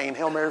be thy name.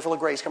 Hail Mary, full of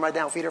grace, come right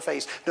down, feed her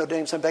face. No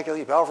name, son, Becky,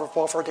 leave. Power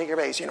for take your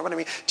base. You know what I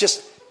mean?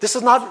 Just, this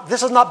is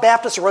not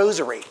Baptist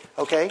rosary,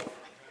 okay?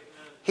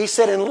 He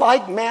said, in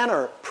like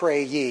manner,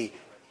 pray ye.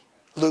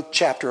 Luke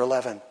chapter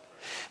 11.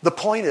 The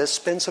point is,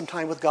 spend some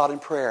time with God in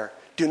prayer.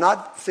 Do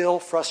not feel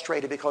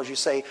frustrated because you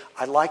say,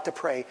 I'd like to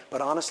pray,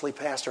 but honestly,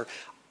 Pastor,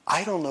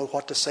 I don't know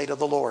what to say to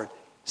the Lord.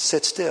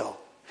 Sit still.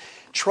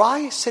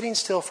 Try sitting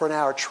still for an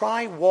hour.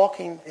 Try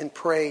walking and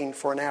praying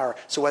for an hour.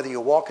 So whether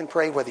you walk and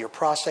pray, whether you're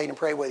prostrate and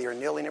pray, whether you're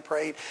kneeling and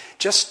pray,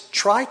 just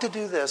try to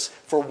do this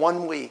for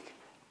 1 week.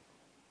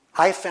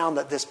 I found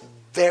that this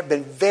has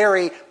been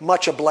very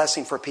much a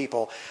blessing for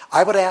people.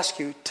 I would ask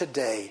you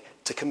today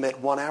to commit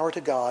 1 hour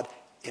to God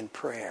in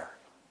prayer.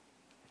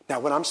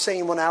 Now, when I'm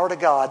saying 1 hour to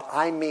God,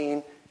 I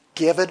mean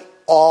give it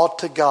all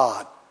to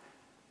God.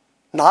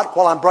 Not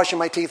while I'm brushing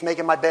my teeth,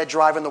 making my bed,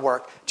 driving to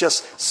work.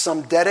 Just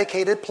some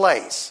dedicated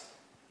place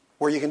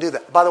where you can do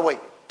that. By the way,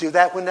 do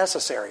that when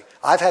necessary.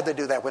 I've had to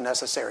do that when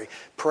necessary.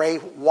 Pray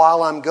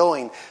while I'm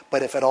going.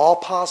 But if at all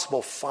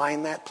possible,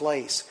 find that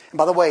place. And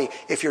by the way,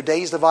 if your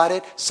day's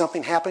divided,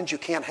 something happens you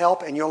can't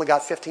help, and you only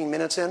got 15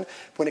 minutes in,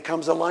 when it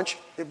comes to lunch,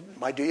 it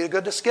might do you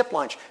good to skip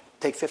lunch.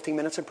 Take 15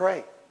 minutes and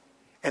pray.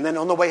 And then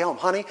on the way home,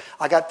 honey,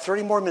 I got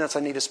 30 more minutes I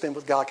need to spend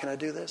with God. Can I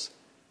do this?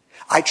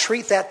 I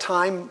treat that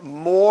time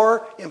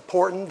more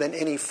important than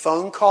any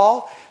phone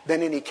call,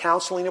 than any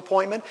counseling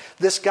appointment.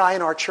 This guy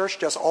in our church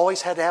just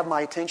always had to have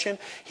my attention.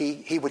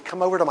 He would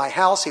come over to my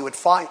house. He would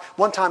find,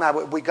 one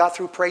time we got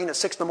through praying at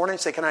 6 in the morning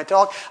and say, can I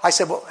talk? I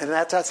said, well, and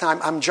at that time,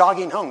 I'm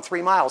jogging home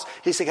 3 miles.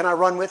 He said, can I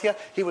run with you?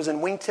 He was in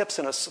wingtips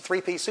and a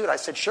 3-piece suit. I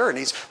said, sure. And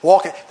he's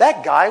walking.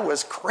 That guy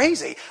was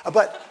crazy.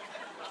 But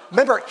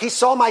remember, he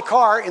saw my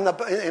car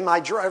in my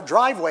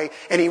driveway,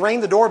 and he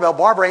rang the doorbell.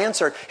 Barbara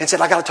answered and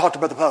said, I got to talk to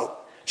Brother Pope.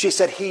 She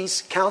said,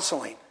 he's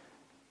counseling.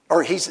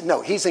 Or he's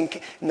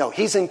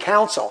in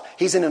counsel.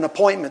 He's in an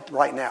appointment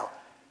right now.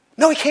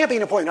 No, he can't be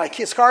in an appointment.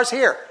 His car's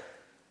here.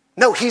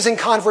 No, he's in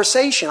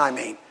conversation, I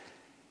mean.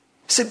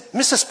 He said,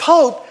 Mrs.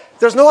 Pope,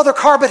 there's no other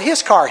car but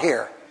his car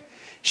here.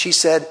 She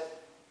said,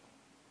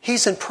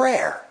 he's in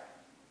prayer.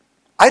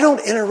 I don't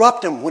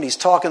interrupt him when he's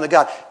talking to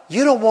God.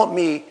 You don't want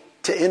me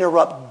to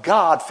interrupt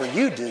God for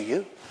you, do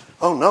you?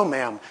 Oh, no,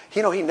 ma'am.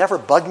 You know, he never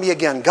bugged me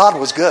again. God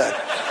was good.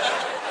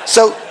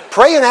 So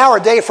pray an hour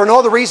a day for no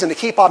other reason to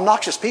keep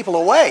obnoxious people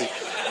away.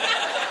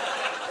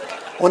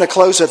 I want to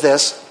close with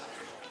this.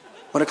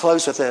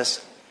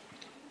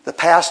 The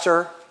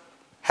pastor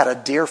had a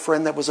dear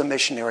friend that was a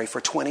missionary for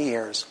 20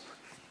 years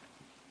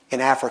in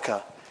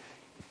Africa.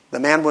 The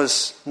man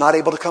was not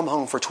able to come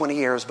home for 20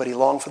 years, but he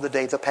longed for the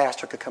day the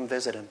pastor could come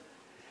visit him.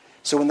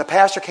 So when the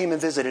pastor came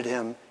and visited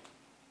him,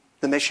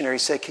 the missionary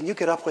said, "Can you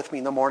get up with me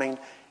in the morning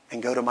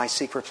and go to my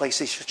secret place?"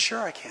 He said,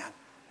 "Sure, I can."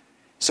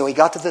 So he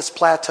got to this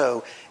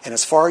plateau, and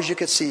as far as you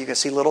could see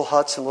little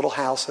huts and little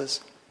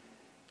houses.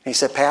 And he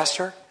said,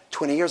 "Pastor,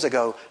 20 years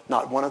ago,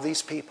 not one of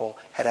these people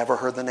had ever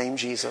heard the name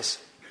Jesus.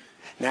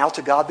 Now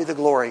to God be the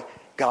glory.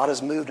 God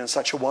has moved in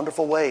such a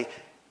wonderful way.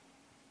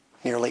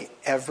 Nearly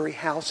every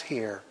house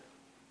here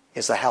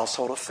is a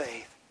household of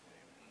faith."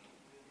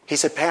 He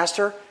said,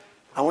 "Pastor,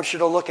 I want you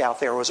to look out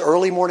there." It was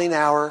early morning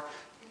hour.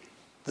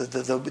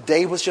 The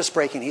day was just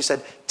breaking. He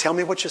said, "Tell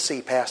me what you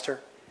see, Pastor."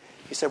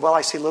 He said, "Well,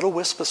 I see a little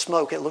wisp of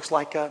smoke. It looks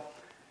like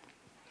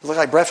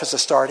breakfast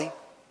is starting."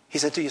 He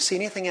said, "Do you see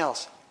anything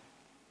else?"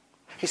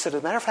 He said, "As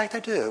a matter of fact,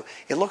 I do.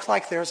 It looks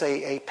like there's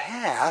a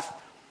path.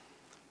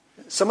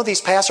 Some of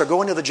these paths are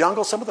going to the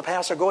jungle. Some of the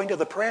paths are going to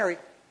the prairie."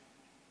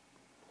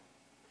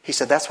 He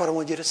said, "That's what I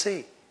want you to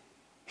see."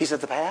 He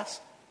said, "The paths?"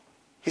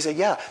 He said,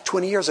 "Yeah,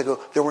 20 years ago,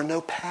 there were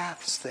no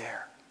paths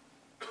there."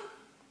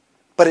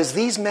 But as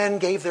these men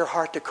gave their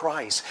heart to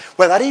Christ,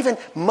 without even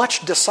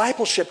much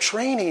discipleship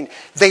training,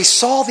 they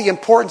saw the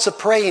importance of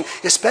praying,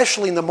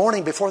 especially in the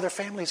morning before their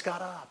families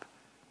got up.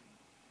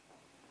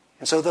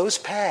 And so those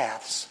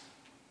paths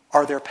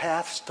are their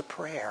paths to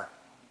prayer.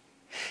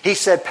 He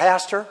said,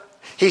 "Pastor,"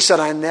 he said,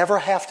 "I never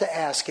have to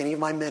ask any of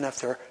my men if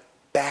they're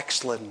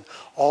backslidden.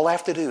 All I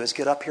have to do is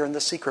get up here in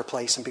the secret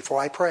place, and before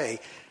I pray,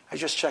 I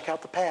just check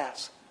out the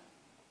paths.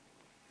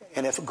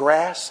 And if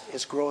grass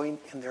is growing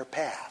in their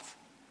path,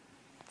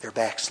 they're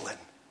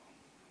backslidden."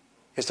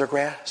 Is there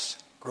grass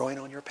growing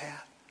on your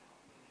path?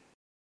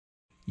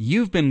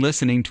 You've been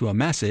listening to a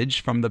message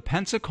from the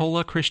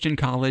Pensacola Christian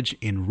College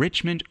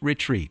Enrichment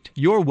Retreat.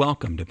 You're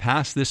welcome to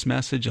pass this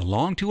message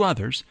along to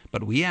others,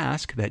 but we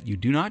ask that you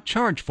do not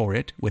charge for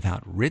it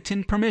without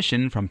written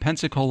permission from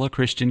Pensacola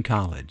Christian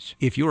College.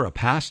 If you're a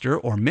pastor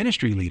or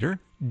ministry leader,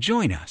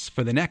 join us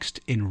for the next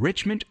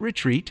Enrichment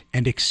Retreat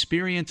and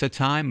experience a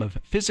time of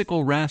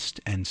physical rest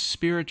and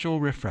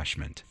spiritual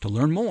refreshment. To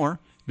learn more,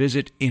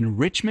 visit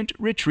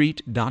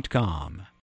enrichmentretreat.com.